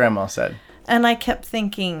 Well, that's what Grandma said. And I kept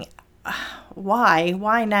thinking, why?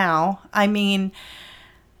 Why now? I mean,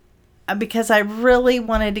 because I really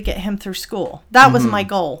wanted to get him through school. That was my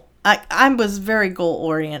goal. I was very goal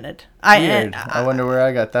oriented. Weird. I wonder where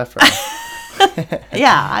I got that from.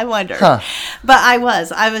 Yeah, I wonder. But I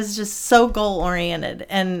was just so goal oriented,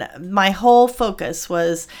 and my whole focus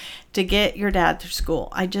was to get your dad through school.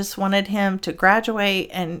 I just wanted him to graduate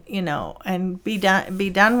and, and be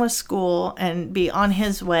done with school and be on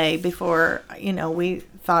his way before, we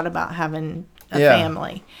thought about having a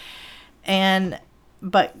family. And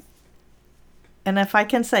if I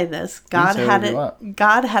can say this, God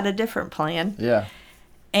had a different plan. Yeah.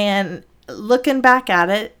 And looking back at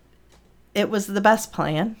it, it was the best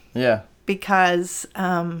plan. Yeah. Because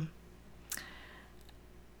I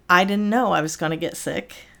didn't know I was going to get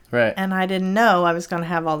sick. Right. And I didn't know I was going to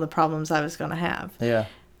have all the problems I was going to have. Yeah.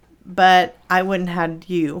 But I wouldn't have had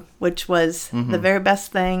you, which was the very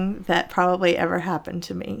best thing that probably ever happened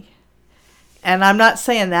to me. And I'm not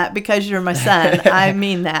saying that because you're my son. I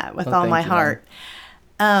mean that with all my heart.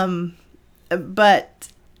 But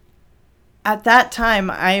at that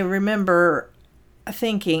time, I remember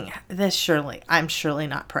thinking, I'm surely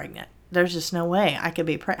not pregnant. There's just no way I could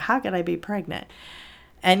be pregnant. How could I be pregnant?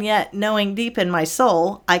 And yet, knowing deep in my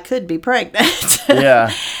soul, I could be pregnant.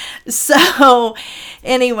 Yeah. So,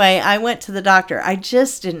 anyway, I went to the doctor. I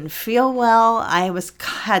just didn't feel well. I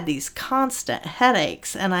had these constant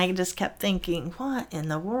headaches, and I just kept thinking, what in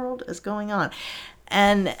the world is going on?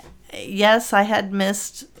 And yes, I had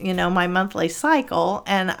missed, my monthly cycle,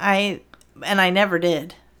 and I never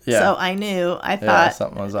did. Yeah. So I knew, I thought...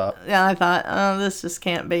 something was up. Yeah, I thought, oh, this just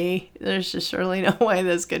can't be. There's just surely no way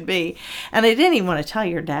this could be. And I didn't even want to tell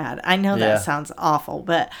your dad. I know that sounds awful,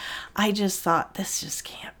 but I just thought, this just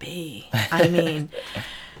can't be. I mean,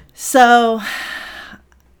 so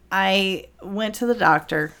I went to the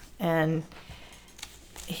doctor, and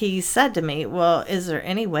he said to me, well, is there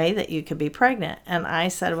any way that you could be pregnant? And I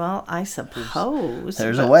said, well, I suppose.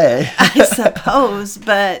 There's a way. I suppose,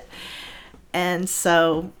 but... And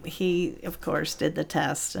so he, of course, did the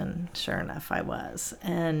test, and sure enough, I was.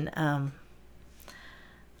 And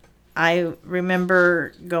I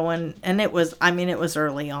remember going, and it was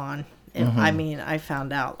early on. I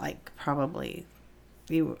found out I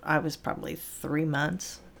was probably 3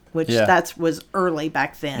 months, which was early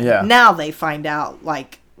back then. Yeah. Now they find out the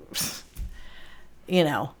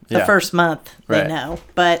first month they know.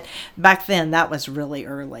 But back then, that was really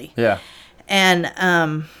early. Yeah. And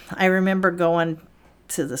I remember going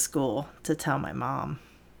to the school to tell my mom.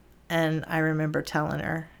 And I remember telling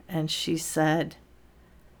her, and she said,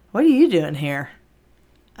 what are you doing here?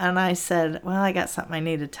 And I said, well, I got something I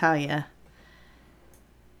need to tell you.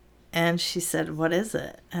 And she said, what is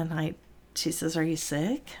it? And she says, are you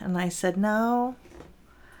sick? And I said, no.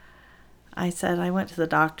 I said, I went to the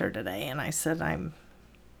doctor today, and I said, I'm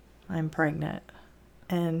pregnant.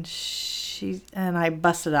 And I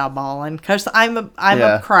busted out bawling because I'm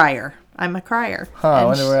a crier. I'm a crier. Huh, I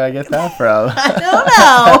wonder where I get that from. I don't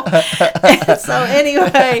know. And so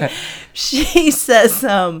anyway, she says,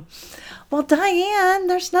 well, Diane,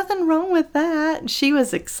 there's nothing wrong with that. And she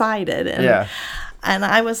was excited. And, and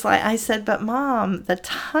I said, but Mom, the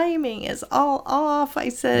timing is all off. I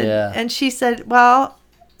said, and she said, well,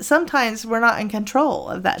 sometimes we're not in control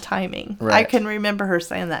of that timing. Right. I can remember her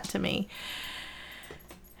saying that to me.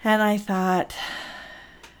 And I thought,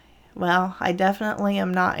 well, I definitely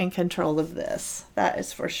am not in control of this. That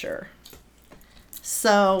is for sure.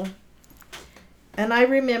 So, and I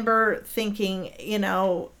remember thinking, you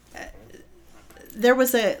know, there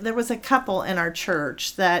was a couple in our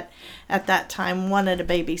church that at that time wanted a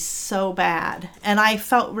baby so bad. And I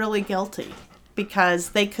felt really guilty because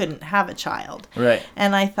they couldn't have a child. Right.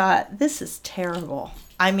 And I thought, this is terrible.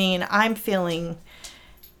 I mean, I'm feeling,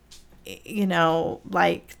 you know,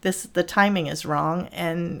 like the timing is wrong,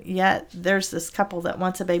 and yet there's this couple that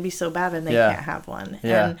wants a baby so bad and they can't have one.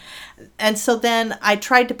 And so then I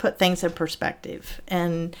tried to put things in perspective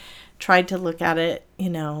and tried to look at it, you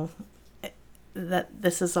know, that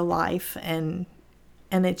this is a life and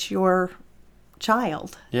it's your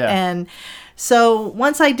child. And so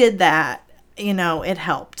once I did that, you know, it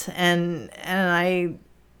helped, and I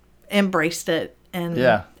embraced it,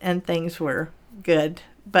 and things were good.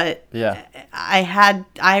 But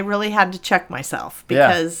I really had to check myself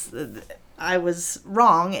because I was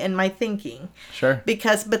wrong in my thinking. Sure.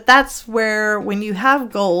 But that's where, when you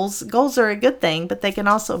have goals are a good thing, but they can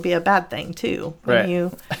also be a bad thing too.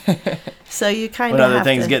 When so you kind of when other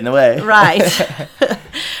things get in the way. Right.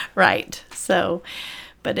 Right. So,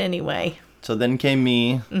 but anyway. So then came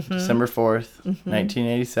me, December 4th,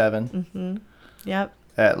 1987. Yep.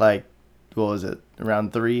 At like, what was it?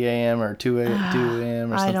 Around 3 a.m. or 2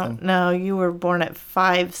 a.m. or something? I don't know. You were born at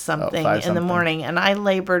 5 something in the morning, and I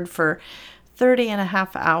labored for 30 and a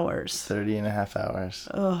half hours. 30 and a half hours.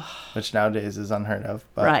 Ugh. Which nowadays is unheard of.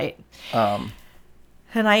 But, right.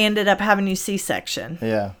 And I ended up having a C-section.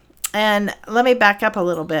 Yeah. And let me back up a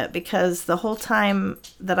little bit, because the whole time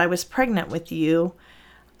that I was pregnant with you,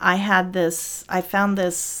 I found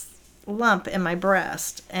this lump in my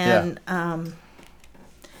breast, and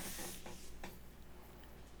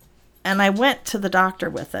and I went to the doctor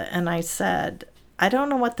with it, and I said, I don't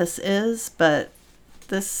know what this is, but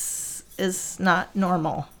this is not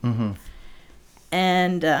normal. Mm-hmm.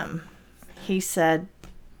 And he said,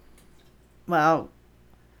 well,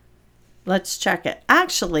 let's check it.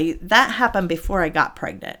 Actually, that happened before I got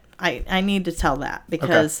pregnant. I need to tell that,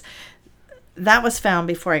 because that was found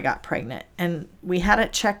before I got pregnant, and we had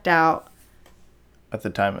it checked out. At the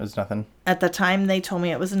time, it was nothing? At the time, they told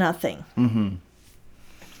me it was nothing. Mm-hmm.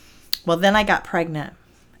 Well, then I got pregnant,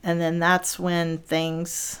 and then that's when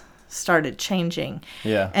things started changing.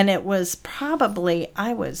 Yeah. And it was probably,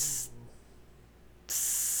 I was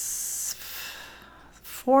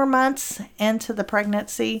 4 months into the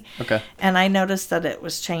pregnancy. Okay. And I noticed that it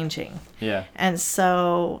was changing. Yeah. And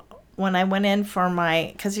so when I went in for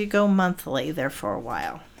because you go monthly there for a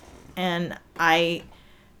while, and I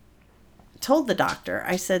told the doctor,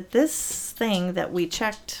 I said, this thing that we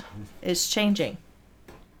checked is changing.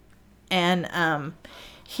 And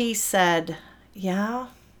he said, yeah,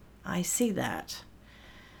 I see that.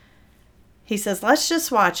 He says, let's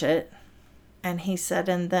just watch it. And he said,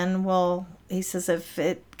 and then he says, if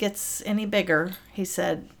it gets any bigger, he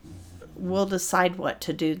said, we'll decide what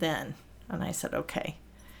to do then. And I said, okay.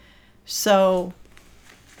 So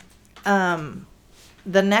the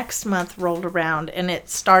next month rolled around, and it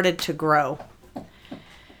started to grow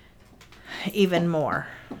even more.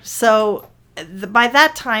 So by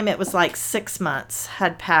that time, it was like 6 months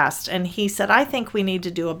had passed, and he said, I think we need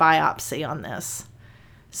to do a biopsy on this.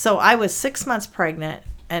 So I was 6 months pregnant,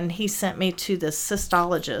 and he sent me to the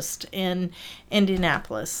cystologist in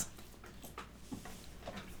Indianapolis.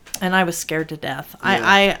 And I was scared to death.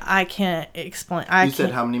 Yeah. I can't explain. You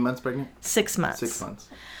said how many months pregnant? 6 months. 6 months.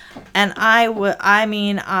 And I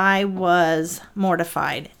was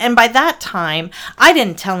mortified. And by that time, I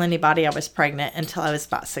didn't tell anybody I was pregnant until I was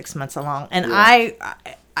about 6 months along. And I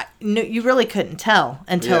knew, you really couldn't tell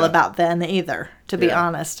until about then either, to be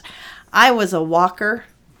honest. I was a walker,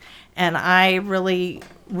 and I really,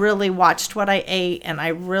 really watched what I ate, and I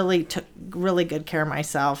really took really good care of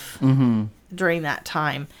myself during that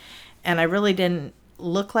time. And I really didn't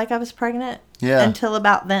look like I was pregnant until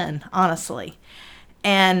about then, honestly.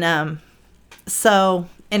 And so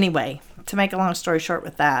anyway, to make a long story short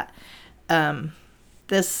with that,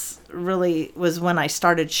 this really was when I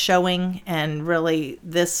started showing, and really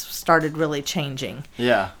this started really changing.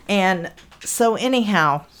 Yeah. And so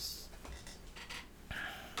anyhow,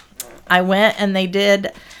 I went to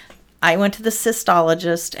the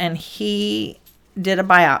cystologist, and he did a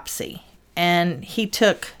biopsy, and he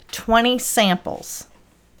took 20 samples.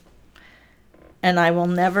 And I will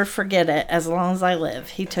never forget it as long as I live.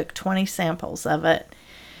 He took 20 samples of it.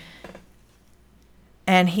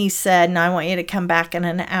 And he said, "Now I want you to come back in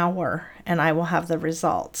an hour and I will have the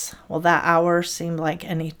results." Well, that hour seemed like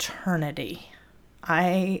an eternity.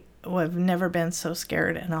 I have never been so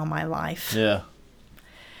scared in all my life. Yeah.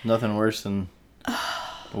 Nothing worse than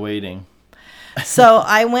waiting. So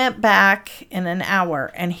I went back in an hour,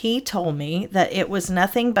 and he told me that it was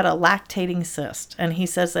nothing but a lactating cyst. And he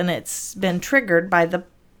says, and it's been triggered by the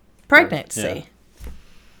pregnancy. Yeah.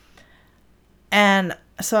 And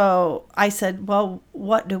so I said, well,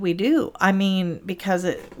 what do we do? I mean, because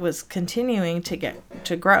it was continuing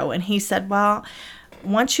to grow. And he said, well,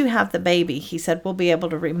 once you have the baby, he said, we'll be able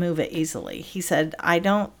to remove it easily. He said, I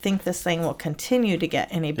don't think this thing will continue to get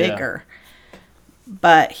any bigger. Yeah.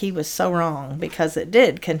 But he was so wrong, because it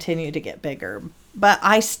did continue to get bigger. But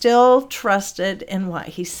I still trusted in what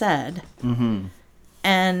he said. Mm-hmm.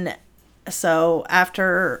 And so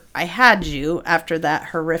after I had you, after that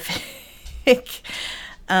horrific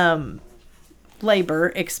labor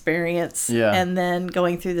experience, and then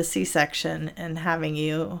going through the C-section and having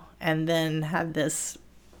you, and then had this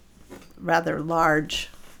rather large...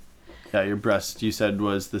 Yeah, your breast, you said,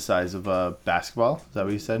 was the size of a basketball? Is that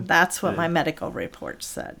what you said? That's what my medical report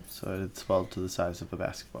said. So it had swelled to the size of a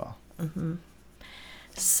basketball. Mm-hmm.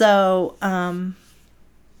 So,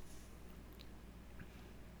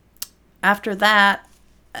 after that,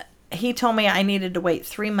 he told me I needed to wait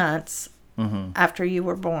 3 months after you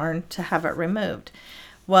were born to have it removed.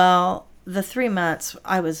 Well, the 3 months,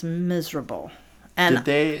 I was miserable. And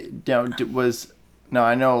I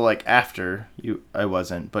know, like, after I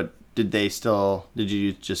wasn't, but... Did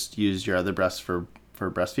you just use your other breast for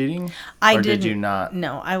breastfeeding? I didn't. Did you not?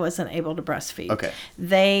 No, I wasn't able to breastfeed. Okay.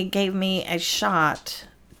 They gave me a shot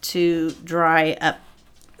to dry up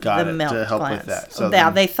the milk to help glands. with that. So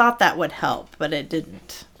they thought that would help, but it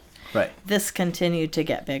didn't. Right. This continued to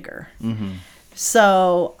get bigger. Mm-hmm.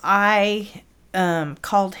 So I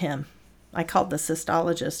called him. I called the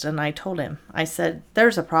cystologist, and I told him, I said,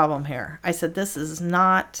 there's a problem here. I said, this is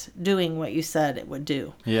not doing what you said it would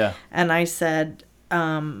do. Yeah. And I said,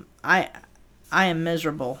 I am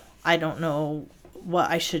miserable. I don't know what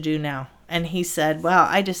I should do now. And he said, well,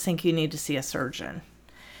 I just think you need to see a surgeon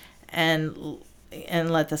and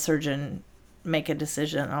let the surgeon make a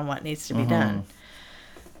decision on what needs to be done.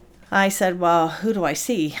 I said, well, who do I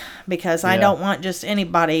see? Because I don't want just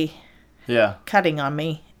anybody cutting on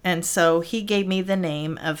me. And so he gave me the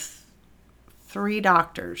name of 3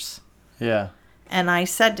 doctors. Yeah. And I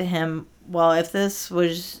said to him, well, if this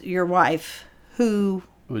was your wife, who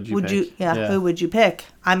would you pick?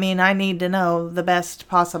 I mean, I need to know the best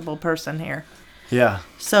possible person here. Yeah.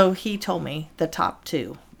 So he told me the top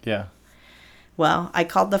 2. Yeah. Well, I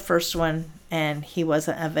called the first one, and he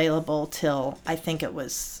wasn't available till I think it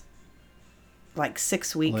was like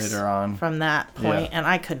 6 weeks later on from that point, and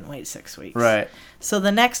I couldn't wait 6 weeks. Right. So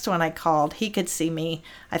the next one I called, he could see me.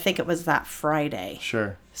 I think it was that Friday.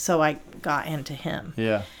 Sure. So I got into him.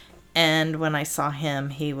 Yeah. And when I saw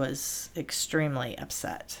him, he was extremely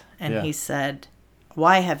upset. And he said,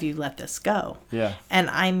 why have you let this go? Yeah. And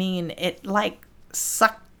I mean, it like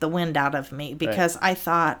sucked the wind out of me, because I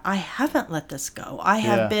thought, I haven't let this go. I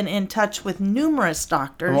have been in touch with numerous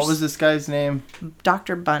doctors. And what was this guy's name?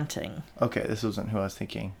 Dr. Bunting. Okay, this wasn't who I was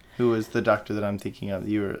thinking. Who was the doctor that I'm thinking of?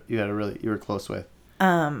 You were close with.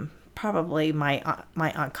 Probably my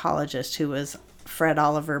oncologist, who was Fred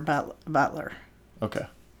Oliver Butler. Okay.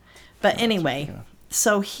 But anyway,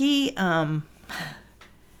 so he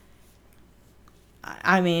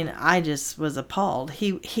I mean, I just was appalled.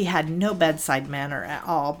 He had no bedside manner at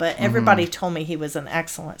all, but everybody told me he was an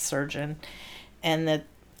excellent surgeon and that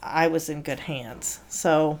I was in good hands.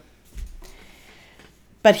 So,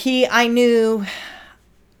 but I knew,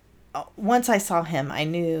 once I saw him,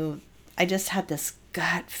 I just had this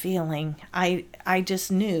gut feeling. I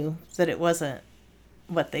just knew that it wasn't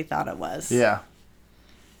what they thought it was. Yeah.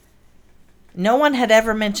 No one had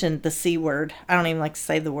ever mentioned the C word. I don't even like to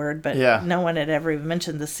say the word, but no one had ever even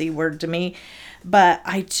mentioned the C word to me. But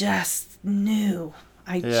I just knew.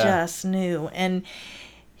 Just knew. And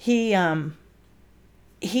he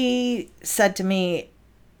said to me,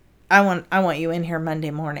 I want you in here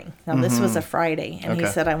Monday morning. Now, this was a Friday. And he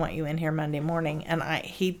said, I want you in here Monday morning. And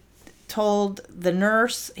he told the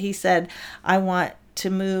nurse, he said, I want to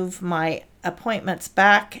move my appointments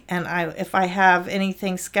back, and if I have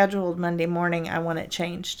anything scheduled Monday morning, I want it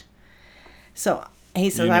changed. So he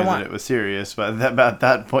says, I want it was serious, but about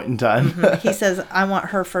that point in time. He says, I want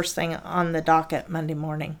her first thing on the docket Monday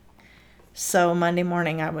morning. So Monday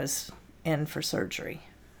morning I was in for surgery,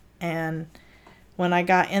 and when I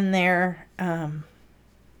got in there, I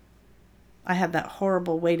had that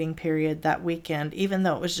horrible waiting period that weekend. Even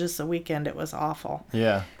though it was just a weekend, it was awful.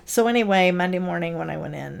 Yeah. So anyway, Monday morning when I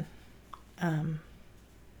went in,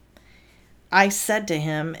 I said to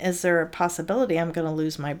him, is there a possibility I'm going to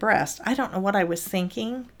lose my breast? I don't know what I was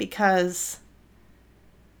thinking, because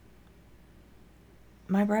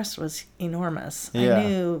my breast was enormous. Yeah. I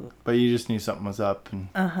knew. But you just knew something was up.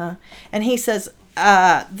 And he says,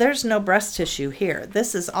 there's no breast tissue here.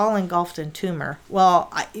 This is all engulfed in tumor.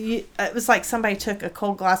 Well, it was like somebody took a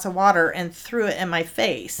cold glass of water and threw it in my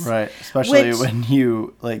face. Right. Especially when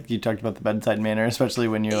you, like, you talked about the bedside manner, especially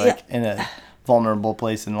when you're, like, in a vulnerable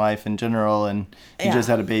place in life in general, and you just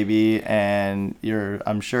had a baby, and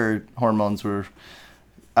I'm sure hormones were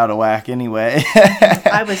out of whack anyway.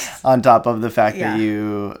 I was on top of the fact that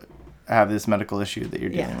you have this medical issue that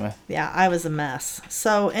you're dealing with. Yeah, I was a mess.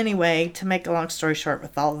 So anyway, to make a long story short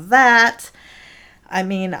with all that, I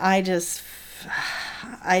mean, I didn't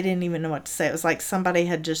even know what to say. It was like somebody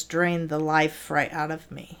had just drained the life right out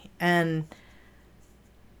of me. And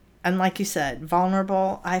like you said,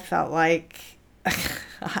 vulnerable, I felt like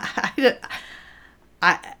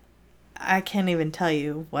I can't even tell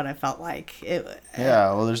you what I felt like.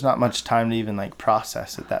 Well, there's not much time to even, like,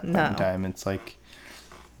 process at that point in time. It's like,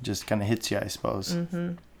 just kind of hits you, I suppose.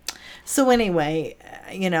 Mm-hmm. So anyway,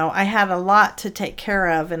 I had a lot to take care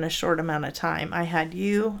of in a short amount of time. I had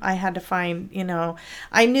you. I had to find,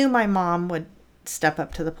 I knew my mom would step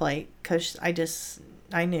up to the plate, because I just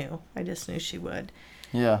knew she would.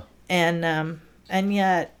 Yeah. And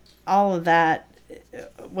yet all of that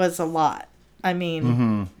was a lot. I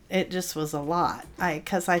mean, it just was a lot.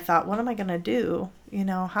 Because I thought, what am I going to do?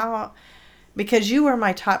 How? Because you were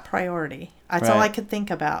my top priority. That's all I could think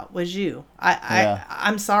about was you.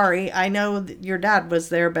 I'm sorry. I know that your dad was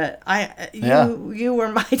there, but you were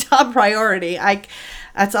my top priority.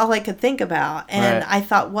 That's all I could think about. And I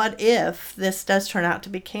thought, what if this does turn out to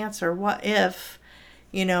be cancer? What if,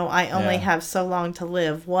 I only have so long to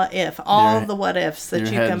live? What if? All the what ifs that you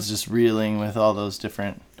can. Your head's just reeling with all those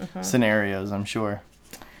different scenarios, I'm sure.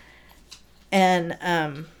 And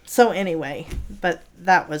so anyway, but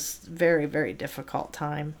that was very, very difficult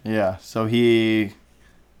time. Yeah. So I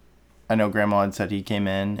know Grandma had said he came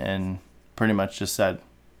in and pretty much just said,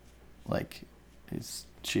 like,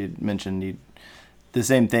 she had mentioned the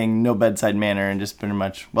same thing, no bedside manner, and just pretty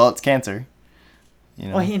much, well, it's cancer.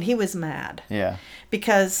 Well, he was mad. Yeah.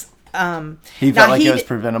 Because he felt like it was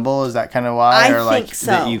preventable. Is that kind of why? I think so.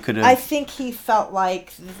 That you could have. I think he felt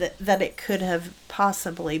like that it could have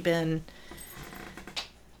possibly been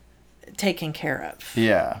taken care of.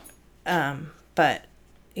 Yeah. But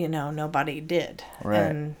nobody did. Right.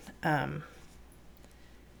 And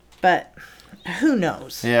but who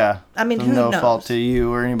knows? Yeah. I mean, who knows? No fault to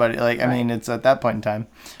you or anybody. Like, I mean, it's at that point in time.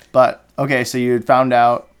 But okay, so you had found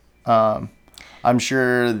out. I'm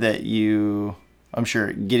sure getting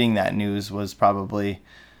that news was probably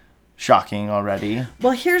shocking already.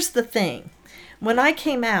 Well, here's the thing. When I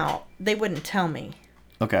came out, they wouldn't tell me.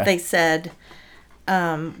 Okay. They said,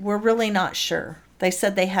 we're really not sure. They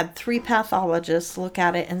said they had 3 pathologists look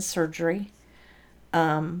at it in surgery.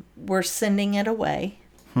 We're sending it away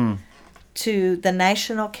to the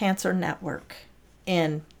National Cancer Network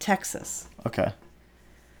in Texas. Okay.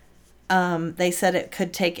 They said it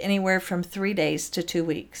could take anywhere from 3 days to 2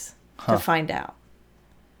 weeks to find out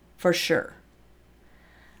for sure.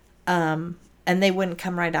 And they wouldn't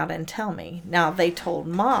come right out and tell me. Now, they told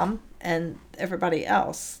Mom and everybody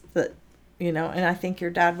else that, and I think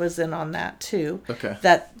your dad was in on that too. Okay.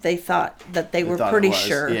 That they thought that they were pretty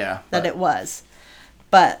sure that it was.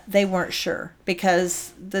 But they weren't sure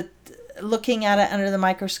because looking at it under the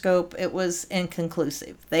microscope, it was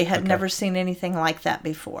inconclusive. They had never seen anything like that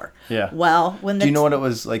before. Yeah. Well, do you know what it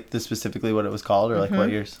was like? Specifically, what it was called, or like what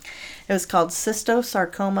years? It was called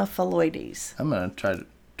cystosarcoma phalloides. I'm gonna try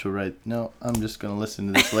to write. No, I'm just gonna listen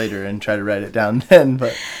to this later and try to write it down then.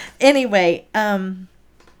 But anyway, one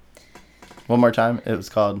more time. It was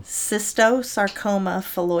called cystosarcoma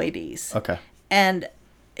phalloides. Okay. And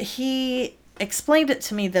he explained it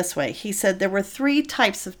to me this way. He said there were 3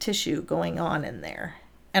 types of tissue going on in there.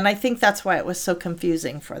 And I think that's why it was so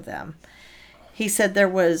confusing for them. He said there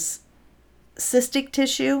was cystic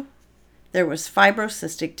tissue, there was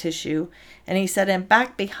fibrocystic tissue, and he said, and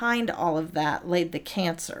back behind all of that laid the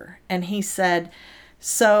cancer. And he said,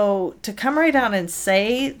 so to come right out and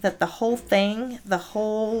say that the whole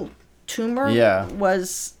tumor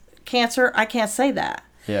was cancer, I can't say that.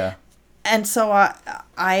 Yeah. And so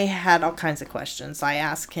I had all kinds of questions. I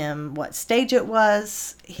asked him what stage it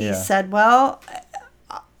was. He said,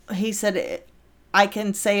 I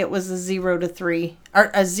can say it was a 0 to 3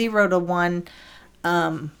 or a 0 to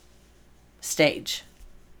 1 stage.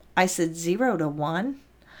 I said 0 to 1.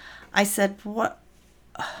 I said, what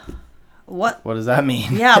does that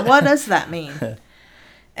mean? Yeah, what does that mean?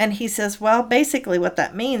 And he says, well, basically what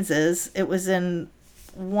that means is it was in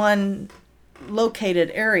one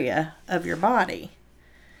located area of your body.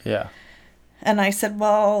 Yeah. And I said,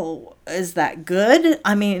 well, is that good?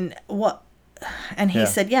 I mean, what? And he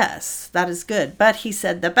said, yes, that is good. But he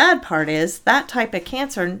said, the bad part is that type of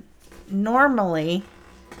cancer normally,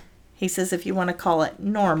 he says, if you want to call it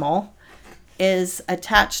normal, is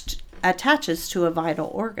attaches to a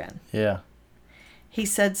vital organ. Yeah. He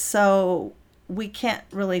said, so we can't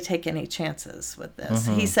really take any chances with this.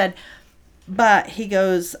 He said, but he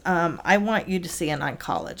goes, I want you to see an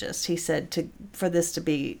oncologist. He said, for this to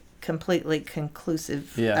be completely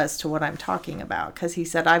conclusive as to what I'm talking about. Because he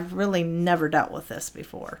said, I've really never dealt with this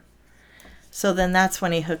before. So then that's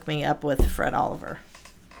when he hooked me up with Fred Oliver.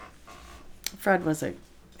 Fred was a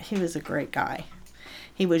great guy.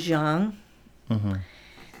 He was young.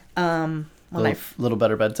 Little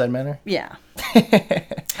better bedside manner? Yeah.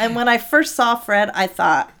 And when I first saw Fred, I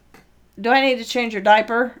thought, do I need to change your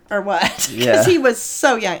diaper or what? Because he was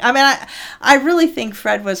so young. I mean, I really think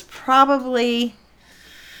Fred was probably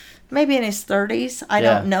maybe in his 30s. I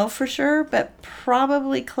don't know for sure, but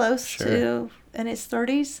probably close to in his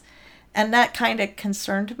 30s. And that kind of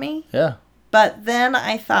concerned me. Yeah. But then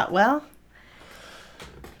I thought, well,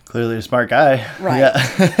 clearly a smart guy. Right.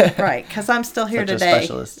 Yeah. Right. Because I'm still here Such today. A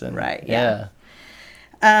specialist in, right. Yeah.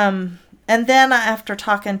 And then after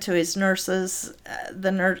talking to his nurses,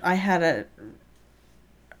 I had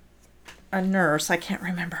a nurse. I can't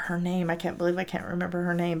remember her name. I can't believe I can't remember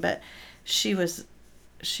her name. But she was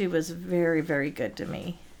very, very good to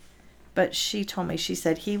me. But she told me, she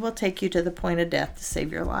said, he will take you to the point of death to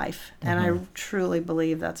save your life. And I truly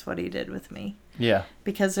believe that's what he did with me. Yeah.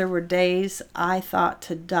 Because there were days I thought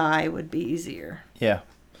to die would be easier. Yeah.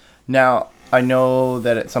 Now, I know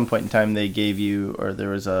that at some point in time they gave you, or there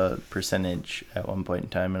was a percentage at one point in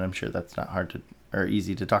time, and I'm sure that's not hard to, or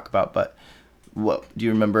easy to talk about, but what, do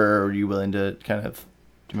you remember, or are you willing to do you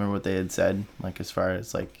remember what they had said, like as far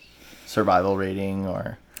as like survival rating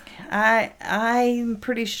or? I'm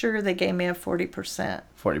pretty sure they gave me a 40%.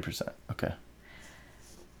 40%, okay.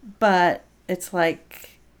 But it's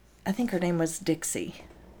like, I think her name was Dixie.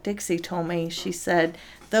 Dixie told me, she said,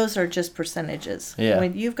 those are just percentages. Yeah.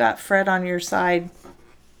 When you've got Fred on your side,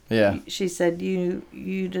 she said, you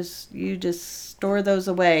just store those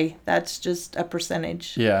away. That's just a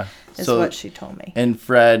percentage. Yeah. Is what she told me. And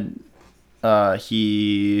Fred,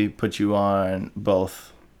 he put you on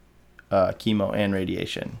both chemo and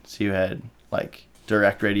radiation. So you had like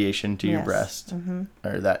direct radiation to your breast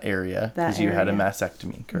or that area because you had a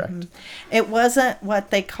mastectomy, correct? It wasn't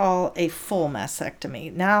what they call a full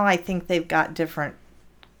mastectomy. Now I think they've got different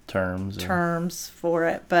terms for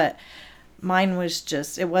it, but mine was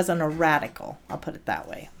just, it wasn't a radical, I'll put it that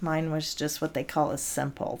way. Mine was just what they call a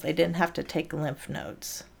simple. They didn't have to take lymph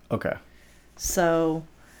nodes. Okay. So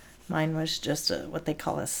mine was just what they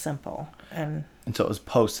call a simple. And so it was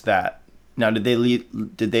post that. Now, did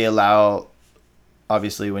they allow,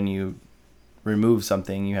 obviously when you remove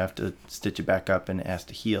something, you have to stitch it back up and it has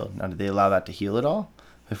to heal. Now, did they allow that to heal at all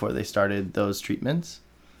before they started those treatments?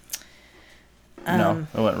 No,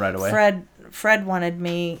 it went right away. Fred wanted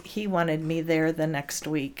me there the next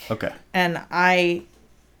week. Okay. And I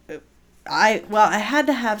had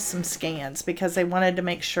to have some scans because they wanted to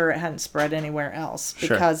make sure it hadn't spread anywhere else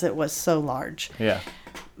because it was so large. Yeah.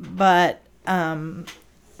 But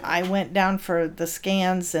I went down for the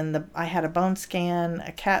scans, and I had a bone scan,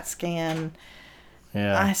 a CAT scan,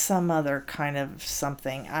 some other kind of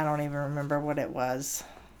something. I don't even remember what it was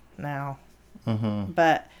now.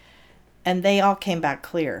 But, and they all came back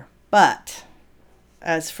clear. But,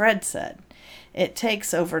 as Fred said, it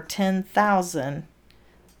takes over 10,000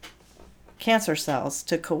 cancer cells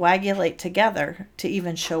to coagulate together to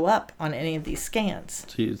even show up on any of these scans.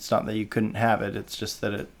 So it's not that you couldn't have it, it's just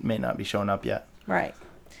that it may not be showing up yet. Right.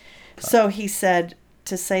 So he said,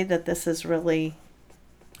 to say that this is really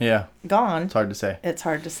gone. It's hard to say. It's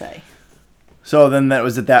hard to say. So then that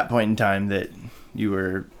was at that point in time that you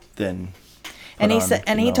were then. And he said,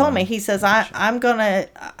 and he told me, he says, I'm gonna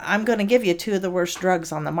give you 2 of the worst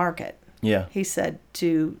drugs on the market. Yeah. He said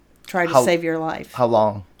to try to save your life. How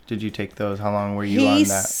long did you take those? How long were you on that? He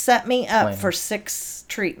set me up for 6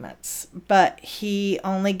 treatments, but he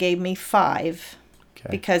only gave me 5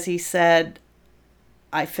 because he said,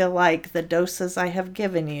 I feel like the doses I have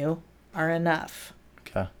given you are enough.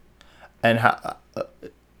 Okay. And how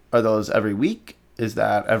are those every week is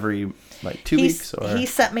that every like 2 weeks? Or He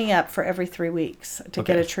set me up for every 3 weeks to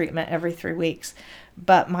get a treatment every 3 weeks.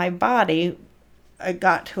 But my body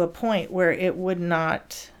got to a point where it would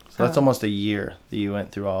not. So that's almost a year that you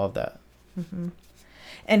went through all of that. Mm-hmm.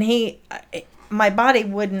 And my body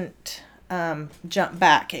wouldn't jump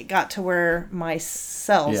back. It got to where my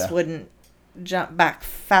cells wouldn't jump back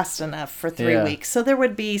fast enough for 3 weeks. So there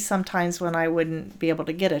would be some times when I wouldn't be able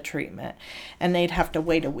to get a treatment, and they'd have to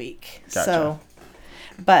wait a week. Gotcha. So,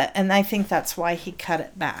 and I think that's why he cut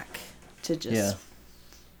it back to just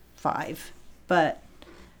 5. But.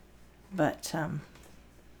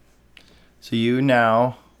 So you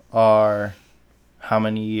now are how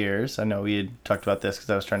many years? I know we had talked about this because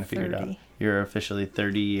I was trying to figure 30. it out. You're officially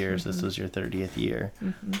 30 years. This was your 30th year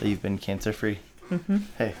that you've been cancer-free. Mm-hmm.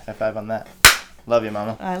 Hey, high five on that. Love you,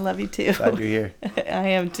 Mama. I love you too. Glad you're here. I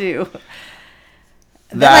am too.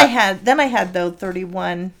 Then I had though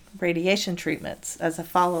 31 radiation treatments as a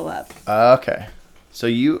follow-up. Okay. So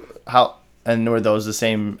and were those the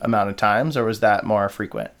same amount of times, or was that more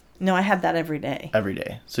frequent? No, I had that every day. Every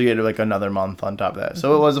day. So you had like another month on top of that.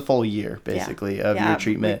 So it was a full year, basically, of your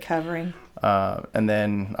treatment. Recovering. And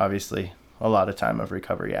then, obviously, a lot of time of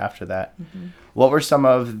recovery after that. Mm-hmm. What were some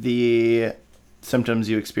of the symptoms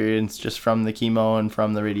you experienced just from the chemo and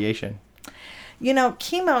from the radiation?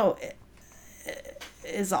 Chemo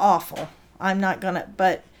is awful.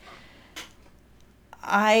 But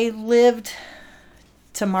I lived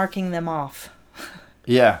to marking them off.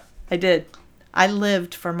 Yeah. I did. I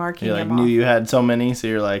lived for marking them off. You knew you had so many, so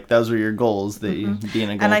you're like, those were your goals, that you being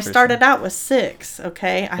a goal And I person. started out with 6,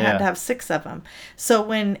 okay? I had to have 6 of them. So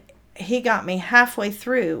when he got me halfway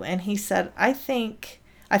through, and he said,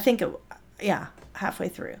 halfway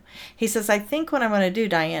through. He says, I think what I'm going to do,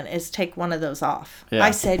 Diane, is take one of those off. Yeah.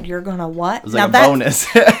 I said, you're going to what? It was like a bonus.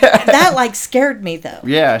 That scared me, though.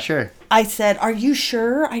 Yeah, sure. I said, are you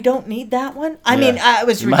sure I don't need that one? I mean, I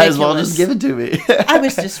was ridiculous. Might as well just give it to me. I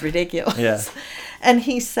was just ridiculous. Yeah. And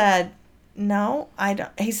he said, no, I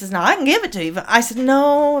don't. He says, no, I can give it to you. I said,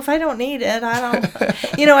 no, if I don't need it, I don't.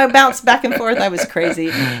 I bounced back and forth. I was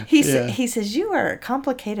crazy. He says, you are a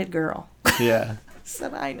complicated girl. Yeah. I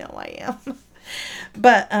said, I know I am.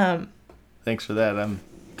 But thanks for that. I'm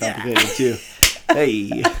complicated too.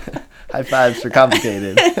 Hey, high fives for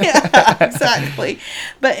complicated. Yeah, exactly.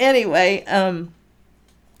 But anyway,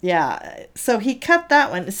 so he cut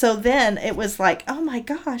that one. So then it was like, oh my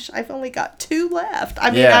gosh, I've only got 2 left.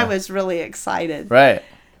 I mean, I was really excited. Right.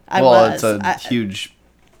 It's a huge,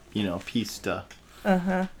 piece to.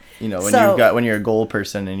 When you're a goal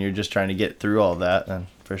person and you're just trying to get through all that, then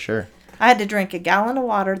for sure. I had to drink a gallon of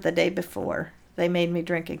water the day before. They made me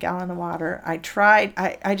drink a gallon of water. I tried.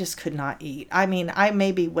 I just could not eat. I mean, I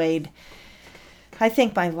maybe weighed, I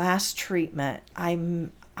think my last treatment, I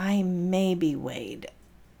maybe weighed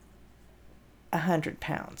 100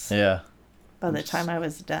 pounds. Yeah. By the time I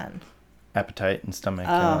was done. Appetite and stomach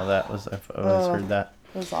and all that I've always heard that.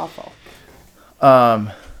 It was awful.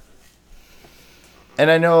 And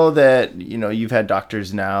I know that, you've had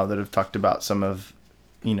doctors now that have talked about some of,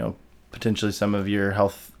 potentially some of your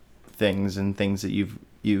health things and things that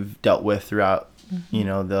you've dealt with throughout,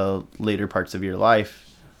 the later parts of your life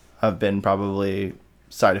have been probably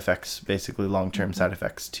side effects, basically long-term side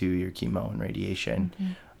effects to your chemo and radiation.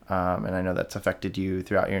 And I know that's affected you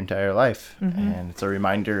throughout your entire life. And it's a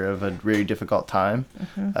reminder of a very difficult time,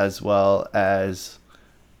 as well as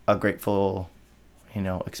a grateful,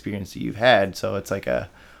 experience that you've had. So it's like a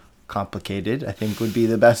complicated, I think would be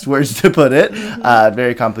the best words to put it.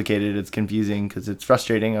 Very complicated. It's confusing because it's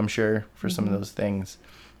frustrating, I'm sure, for some of those things.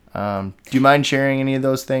 Do you mind sharing any of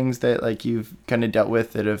those things that you've kind of dealt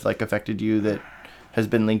with that have affected you that has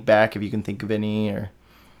been linked back, if you can think of any? Or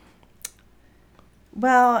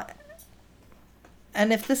well,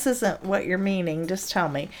 and if this isn't what you're meaning, just tell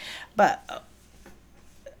me. But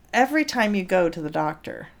every time you go to the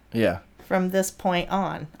doctor, from this point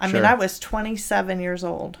on. I mean, I was 27 years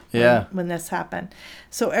old when this happened.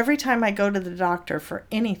 So every time I go to the doctor for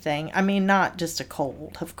anything, I mean, not just a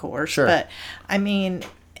cold, of course, but I mean,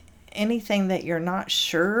 anything that you're not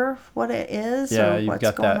sure what it is or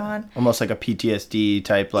what's going on. Almost like a PTSD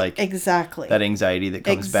type, exactly that anxiety that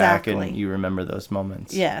comes back and you remember those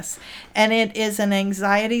moments. Yes. And it is an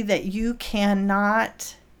anxiety that you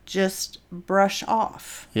cannot just brush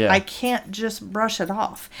off. I can't just brush it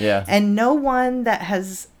off. And no one that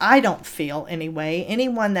has, I don't feel anyway,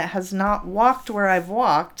 anyone that has not walked where I've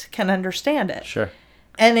walked can understand it.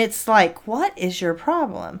 And it's like, what is your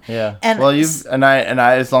problem? And well,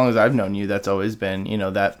 I as long as I've known you, that's always been,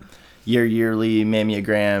 that your yearly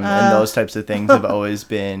mammogram and those types of things have always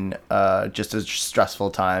been just a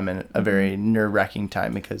stressful time and a very nerve-wracking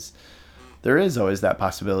time, because there is always that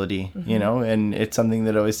possibility, you know, and it's something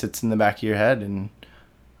that always sits in the back of your head. And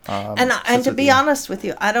to be honest with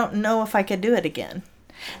you, I don't know if I could do it again.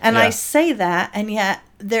 And I say that, and yet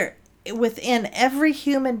within every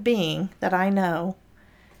human being that I know,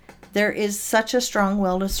 there is such a strong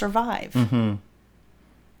will to survive. And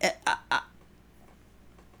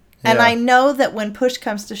I know that when push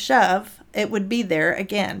comes to shove, it would be there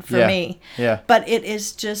again for me. Yeah. But it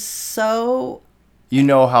is just so... You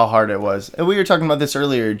know how hard it was. And we were talking about this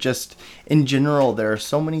earlier. Just in general, there are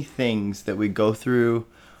so many things that we go through.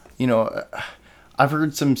 You know, I've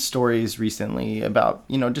heard some stories recently about,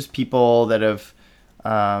 you know, just people that have...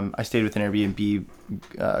 I stayed with an Airbnb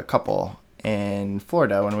couple in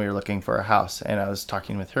Florida when we were looking for a house. And I was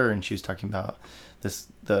talking with her, and she was talking about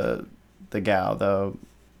the gal, the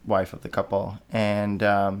wife of the couple. And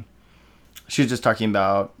she was just talking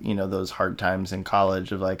about, you know, those hard times in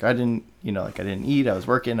college of like, I didn't eat, I was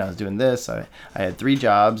working, I was doing this. I had 3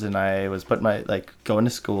 jobs, and I was going to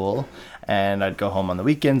school, and I'd go home on the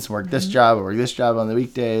weekends and work this job or work this job on the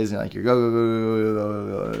weekdays, and like, you're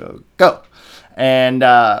go. And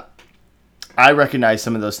I recognize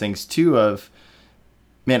some of those things too of,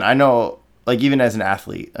 man, I know, like, even as an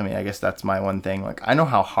athlete, I mean, I guess that's my one thing. Like, I know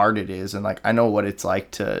how hard it is, and like, I know what it's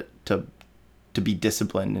like to be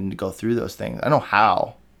disciplined and to go through those things. I know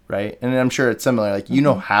how, right? And I'm sure it's similar. Like, you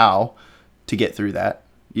know how to get through that.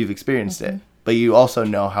 You've experienced it. But you also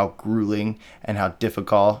know how grueling and how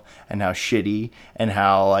difficult and how shitty and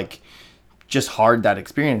how, like, just hard that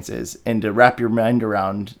experience is. And to wrap your mind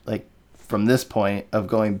around, like, from this point of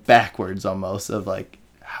going backwards almost of, like,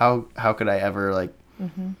 how could I ever, like,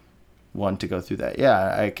 want to go through that?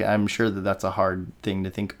 Yeah, I'm sure that that's a hard thing to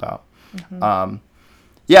think about.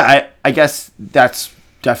 Yeah, I guess that's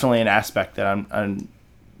definitely an aspect that I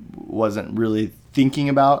wasn't really thinking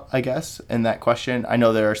about, I guess, in that question. I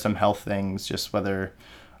know there are some health things, just whether,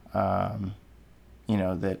 you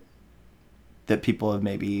know, that people have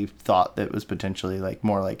maybe thought that was potentially like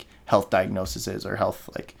more like health diagnoses or health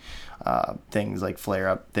like things like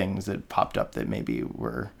flare-up things that popped up that maybe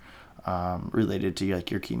were related to like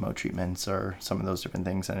your chemo treatments or some of those different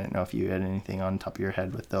things. I didn't know if you had anything on top of your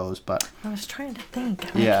head with those, but I was trying to think.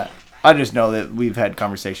 Yeah, I just know that we've had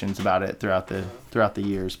conversations about it throughout the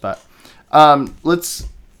years. But let's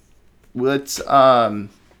I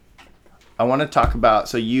want to talk about.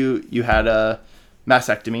 So you had a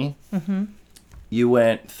mastectomy. You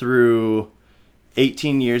went through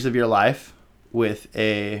 18 years of your life with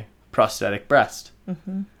a prosthetic breast.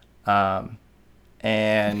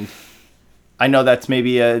 And I know that's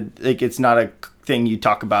maybe it's not a thing you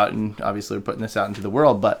talk about, and obviously we're putting this out into the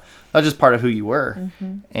world, but that's just part of who you were.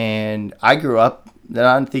 And I grew up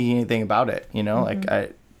not thinking anything about it, you know, like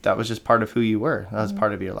that was just part of who you were. That was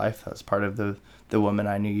part of your life. That was part of the woman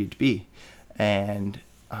I knew you to be. And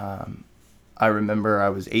I remember I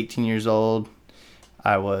was 18 years old.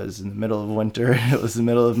 I was in the middle of winter. It was the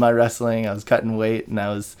middle of my wrestling. I was cutting weight, and I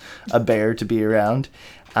was a bear to be around.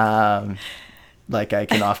 Like I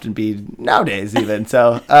can often be nowadays even.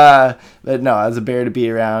 So, but no, I was a bear to be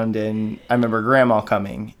around. And I remember Grandma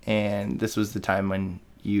coming, and this was the time when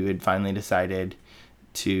you had finally decided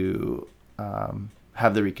to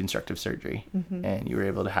have the reconstructive surgery. And you were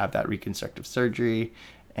able to have that reconstructive surgery.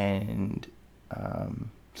 And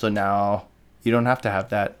so now you don't have to have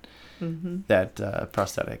that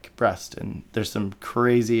prosthetic breast. And there's some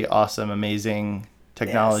crazy, awesome, amazing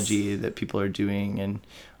technology that people are doing, and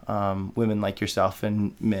women like yourself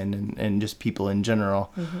and men and just people in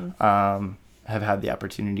general have had the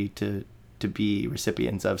opportunity to be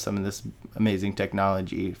recipients of some of this amazing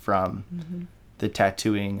technology, from the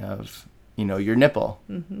tattooing of, you know, your nipple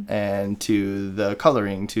and to the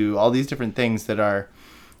coloring, to all these different things that are,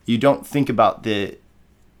 you don't think about the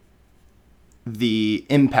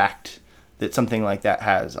impact that something like that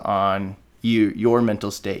has on your mental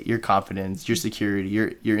state, your confidence, your security,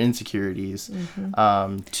 your insecurities,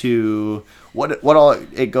 to what all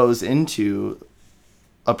it goes into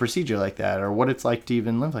a procedure like that, or what it's like to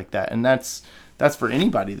even live like that. And that's for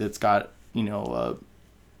anybody that's got, you know,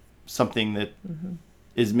 something that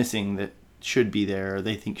is missing that should be there, or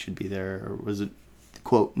they think should be there, or was it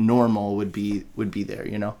quote normal would be there,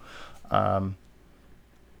 you know.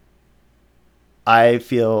 I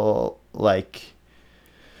feel like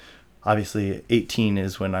obviously 18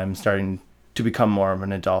 is when I'm starting to become more of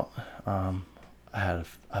an adult.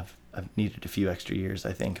 I've needed a few extra years,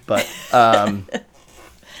 I think, but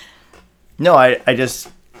no, I just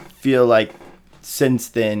feel like since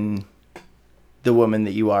then the woman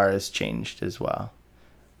that you are has changed as well.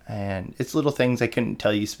 And it's little things I couldn't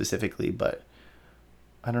tell you specifically, but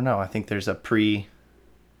I don't know. I think there's a pre-Diane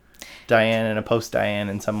and a post-Diane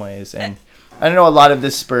in some ways. And I know a lot of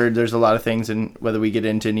this spurred, there's a lot of things, and whether we get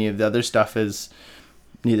into any of the other stuff is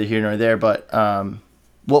neither here nor there. But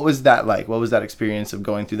what was that like? What was that experience of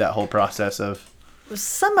going through that whole process of...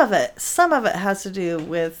 Some of it has to do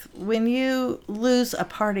with when you lose a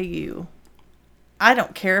part of you. I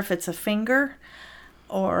don't care if it's a finger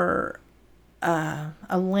or a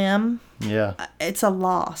limb. Yeah. It's a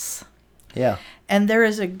loss. Yeah. And there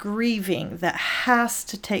is a grieving that has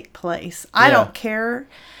to take place. I don't care.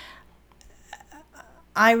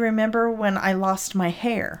 I remember when I lost my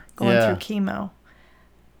hair going through chemo.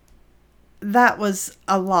 That was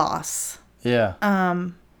a loss. Yeah.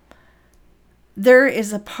 There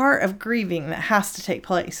is a part of grieving that has to take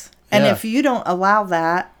place. And if you don't allow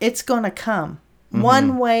that, it's going to come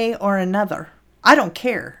one way or another. I don't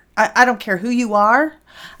care. I don't care who you are.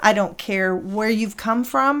 I don't care where you've come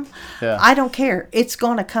from. Yeah. I don't care. It's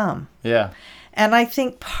going to come. Yeah. And I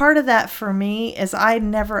think part of that for me is I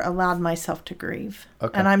never allowed myself to grieve.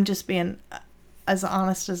 Okay. And I'm just being as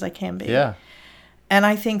honest as I can be. Yeah. And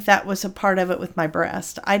I think that was a part of it with my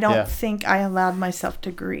breast. I don't think I allowed myself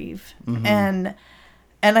to grieve. And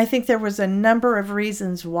I think there was a number of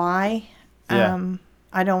reasons why. Yeah.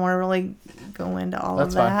 I don't want to really go into all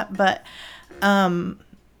That's of that. fine. But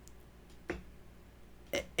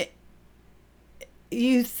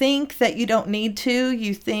you think that you don't need to.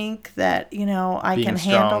 You think that, I Being can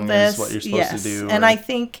handle strong this. is what you're supposed to do. And I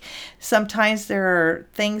think sometimes there are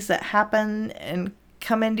things that happen and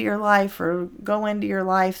come into your life or go into your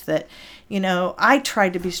life that, I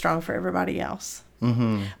tried to be strong for everybody else.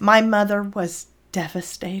 Mm-hmm. My mother was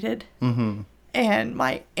devastated. Mm-hmm. And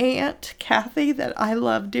my aunt, Kathy, that I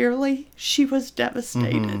love dearly, she was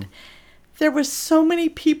devastated. Mm-hmm. There was so many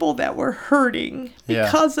people that were hurting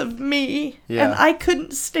because of me, and I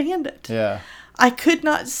couldn't stand it. Yeah. I could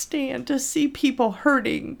not stand to see people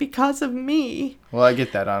hurting because of me. Well, I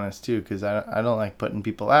get that honest too, because I don't like putting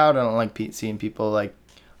people out. I don't like seeing people I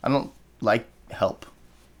don't like help.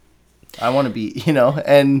 I want to be,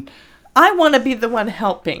 and I want to be the one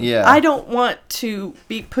helping. Yeah. I don't want to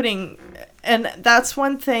be putting, and that's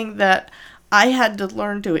one thing that I had to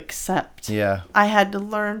learn to accept. Yeah. I had to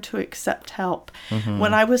learn to accept help. Mm-hmm.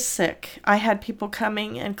 When I was sick, I had people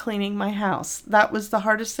coming and cleaning my house. That was the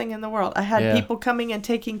hardest thing in the world. I had people coming and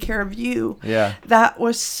taking care of you. Yeah. That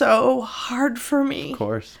was so hard for me. Of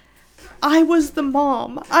course. I was the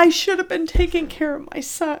mom. I should have been taking care of my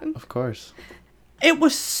son. Of course. It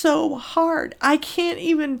was so hard. I can't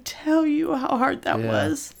even tell you how hard that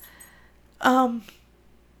was.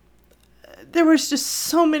 There was just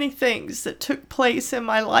so many things that took place in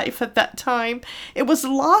my life at that time. It was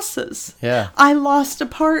losses. Yeah. I lost a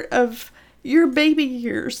part of your baby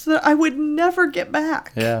years that I would never get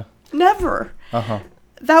back. Yeah. Never. Uh-huh.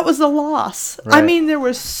 That was a loss. Right. I mean, there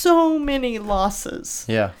were so many losses.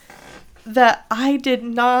 Yeah. That I did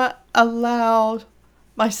not allow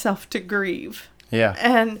myself to grieve. Yeah.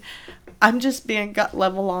 And I'm just being gut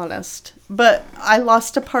level honest. But I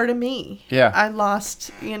lost a part of me. Yeah. I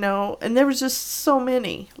lost, and there was just so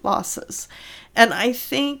many losses. And I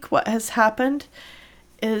think what has happened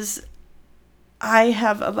is I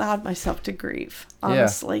have allowed myself to grieve,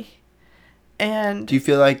 honestly. Yeah. And do you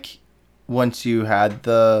feel like once you had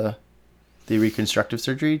the reconstructive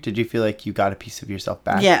surgery, did you feel like you got a piece of yourself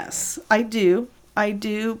back? Yes, I do.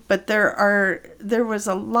 But there was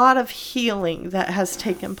a lot of healing that has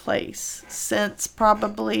taken place since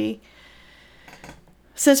probably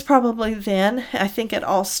then. I think it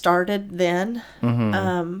all started then.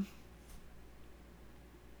 Mm-hmm.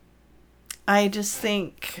 I just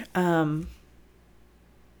think, and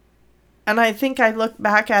I think I look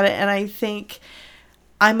back at it and I think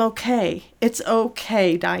I'm okay. It's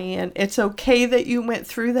okay, Diane. It's okay that you went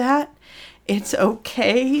through that. It's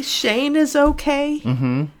okay. Shane is okay.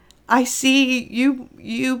 Mm-hmm. I see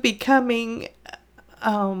you becoming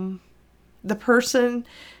the person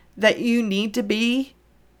that you need to be,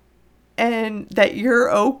 and that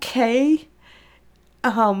you're okay.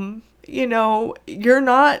 You're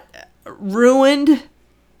not ruined.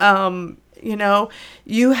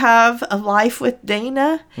 You have a life with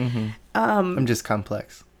Dana. Mm-hmm. I'm just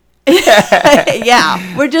complex.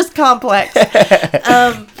 Yeah, we're just complex.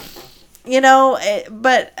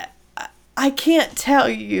 But I can't tell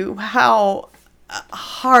you how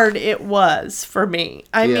hard it was for me.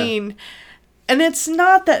 I mean, and it's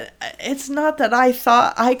not that I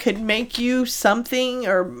thought I could make you something,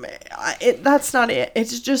 or that's not it.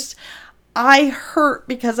 It's just I hurt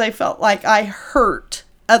because I felt like I hurt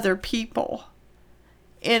other people.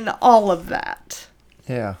 in all of that.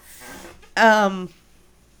 Yeah. And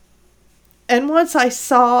once I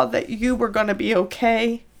saw that you were going to be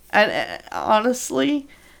okay, and honestly,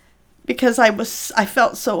 because I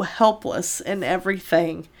felt so helpless in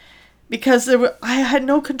everything, because I had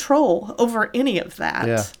no control over any of that.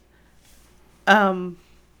 Yeah.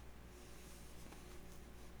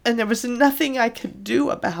 And there was nothing I could do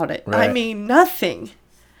about it. Right. I mean, nothing.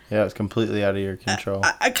 Yeah, it's completely out of your control.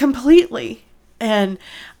 Completely. And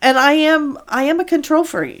I am a control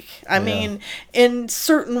freak. I mean, in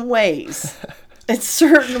certain ways. I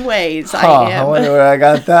am. I wonder where I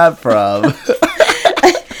got that from.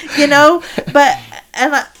 But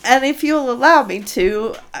and if you'll allow me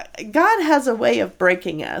to, God has a way of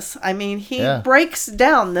breaking us. I mean, he breaks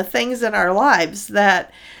down the things in our lives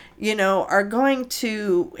that, are going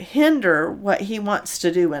to hinder what he wants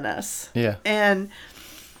to do in us. Yeah.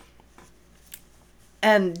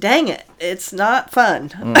 And dang it, it's not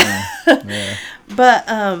fun. Yeah. But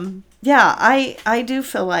I do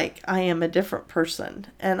feel like I am a different person,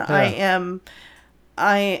 and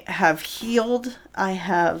I have healed. I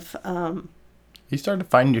have You started to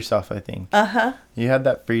find yourself, I think. You had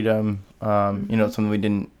that freedom, something we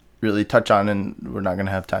didn't really touch on, and we're not going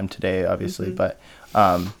to have time today, obviously, but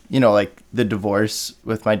like the divorce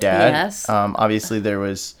with my dad. Yes. Obviously there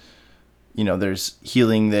was, there's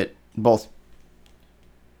healing that both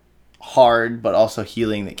hard, but also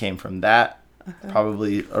healing that came from that,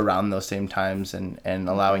 probably around those same times, and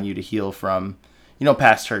allowing you to heal from,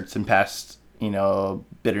 past hurts and past,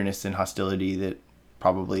 bitterness and hostility that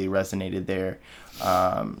probably resonated there,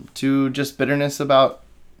 to just bitterness about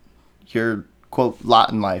your quote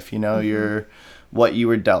lot in life, your what you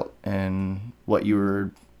were dealt and what you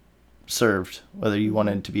were served, whether you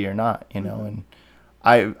wanted to be or not, and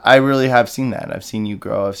I really have seen that. I've seen you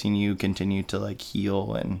grow. I've seen you continue to like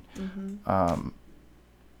heal, and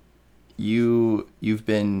you've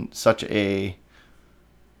been such a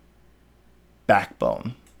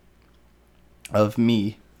backbone of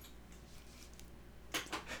me.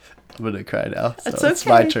 I'm gonna cry now, so it's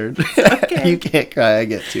my turn. Okay. You can't cry, I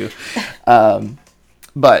get to.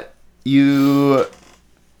 But you,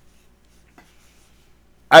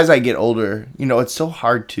 as I get older, it's so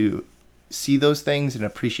hard to see those things and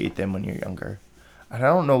appreciate them when you're younger. And I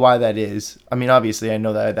don't know why that is. I mean, obviously I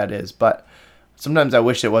know that is, but sometimes I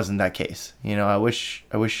wish it wasn't that case. I wish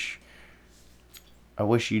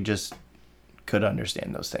you just could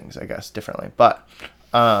understand those things, I guess, differently. But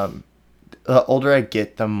the older I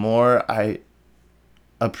get, the more I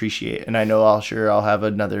appreciate, and I know I'll have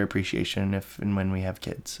another appreciation if and when we have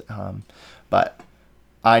kids. But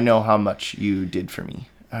I know how much you did for me.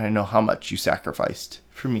 I know how much you sacrificed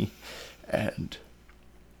for me, and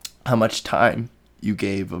how much time you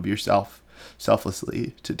gave of yourself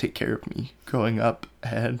selflessly to take care of me growing up.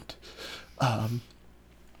 And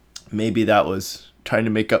maybe that was trying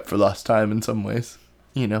to make up for lost time in some ways,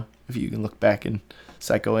 if you can look back and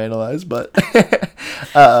psychoanalyze,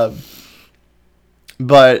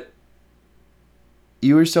 but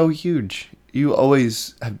you were so huge. You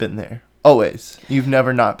always have been there. Always. You've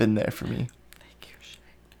never not been there for me. Thank you, Shane.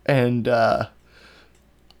 And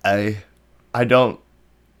I don't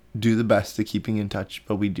do the best at keeping in touch,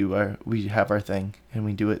 but we have our thing, and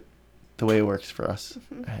we do it the way it works for us.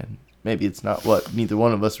 And maybe it's not what neither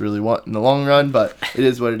one of us really want in the long run, but it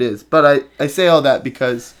is what it is. But I say all that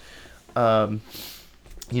because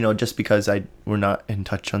just because we're not in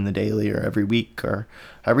touch on the daily or every week or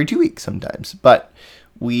every 2 weeks sometimes, but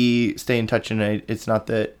we stay in touch, and it's not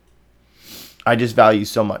that I just value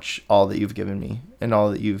so much all that you've given me and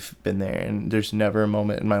all that you've been there, and there's never a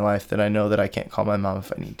moment in my life that I know that I can't call my mom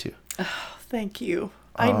if I need to. Oh, thank you.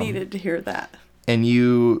 I needed to hear that. And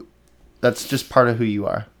that's just part of who you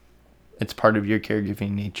are. It's part of your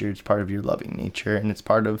caregiving nature. It's part of your loving nature, and it's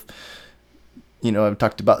part of, I've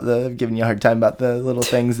talked about I've given you a hard time about the little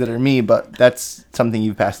things that are me, but that's something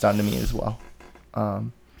you've passed on to me as well.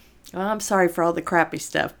 Well, I'm sorry for all the crappy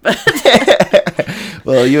stuff, but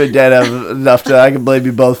well, you and Dad have enough I can blame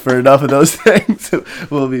you both for enough of those things.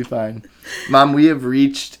 We'll be fine. Mom, we have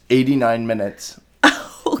reached 89 minutes.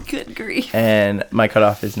 Oh, good grief. And my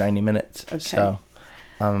cutoff is 90 minutes. Okay. So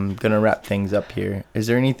I'm going to wrap things up here. Is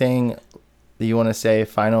there anything that you want to say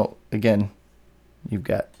final? Again, you've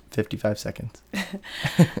got 55 seconds.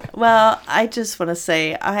 Well, I just want to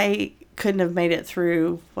say I couldn't have made it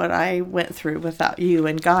through what I went through without you,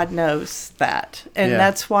 and God knows that. And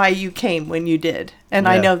that's why you came when you did. And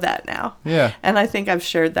I know that now. Yeah. And I think I've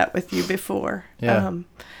shared that with you before. Yeah.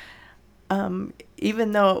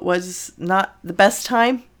 Even though it was not the best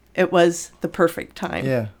time, it was the perfect time.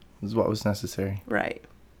 Yeah. This is what was necessary. Right.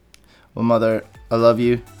 Well, Mother, I love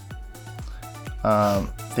you.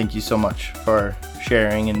 Thank you so much for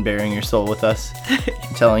sharing and bearing your soul with us,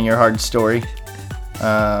 telling your hard story.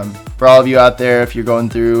 For all of you out there, if you're going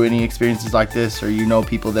through any experiences like this, or you know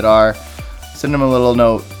people that are, send them a little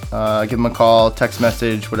note, give them a call, text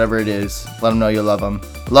message, whatever it is. Let them know you love them.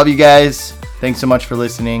 Love you guys. Thanks so much for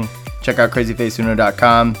listening. Check out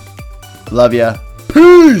CrazyFaceUno.com. Love ya.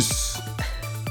 Peace.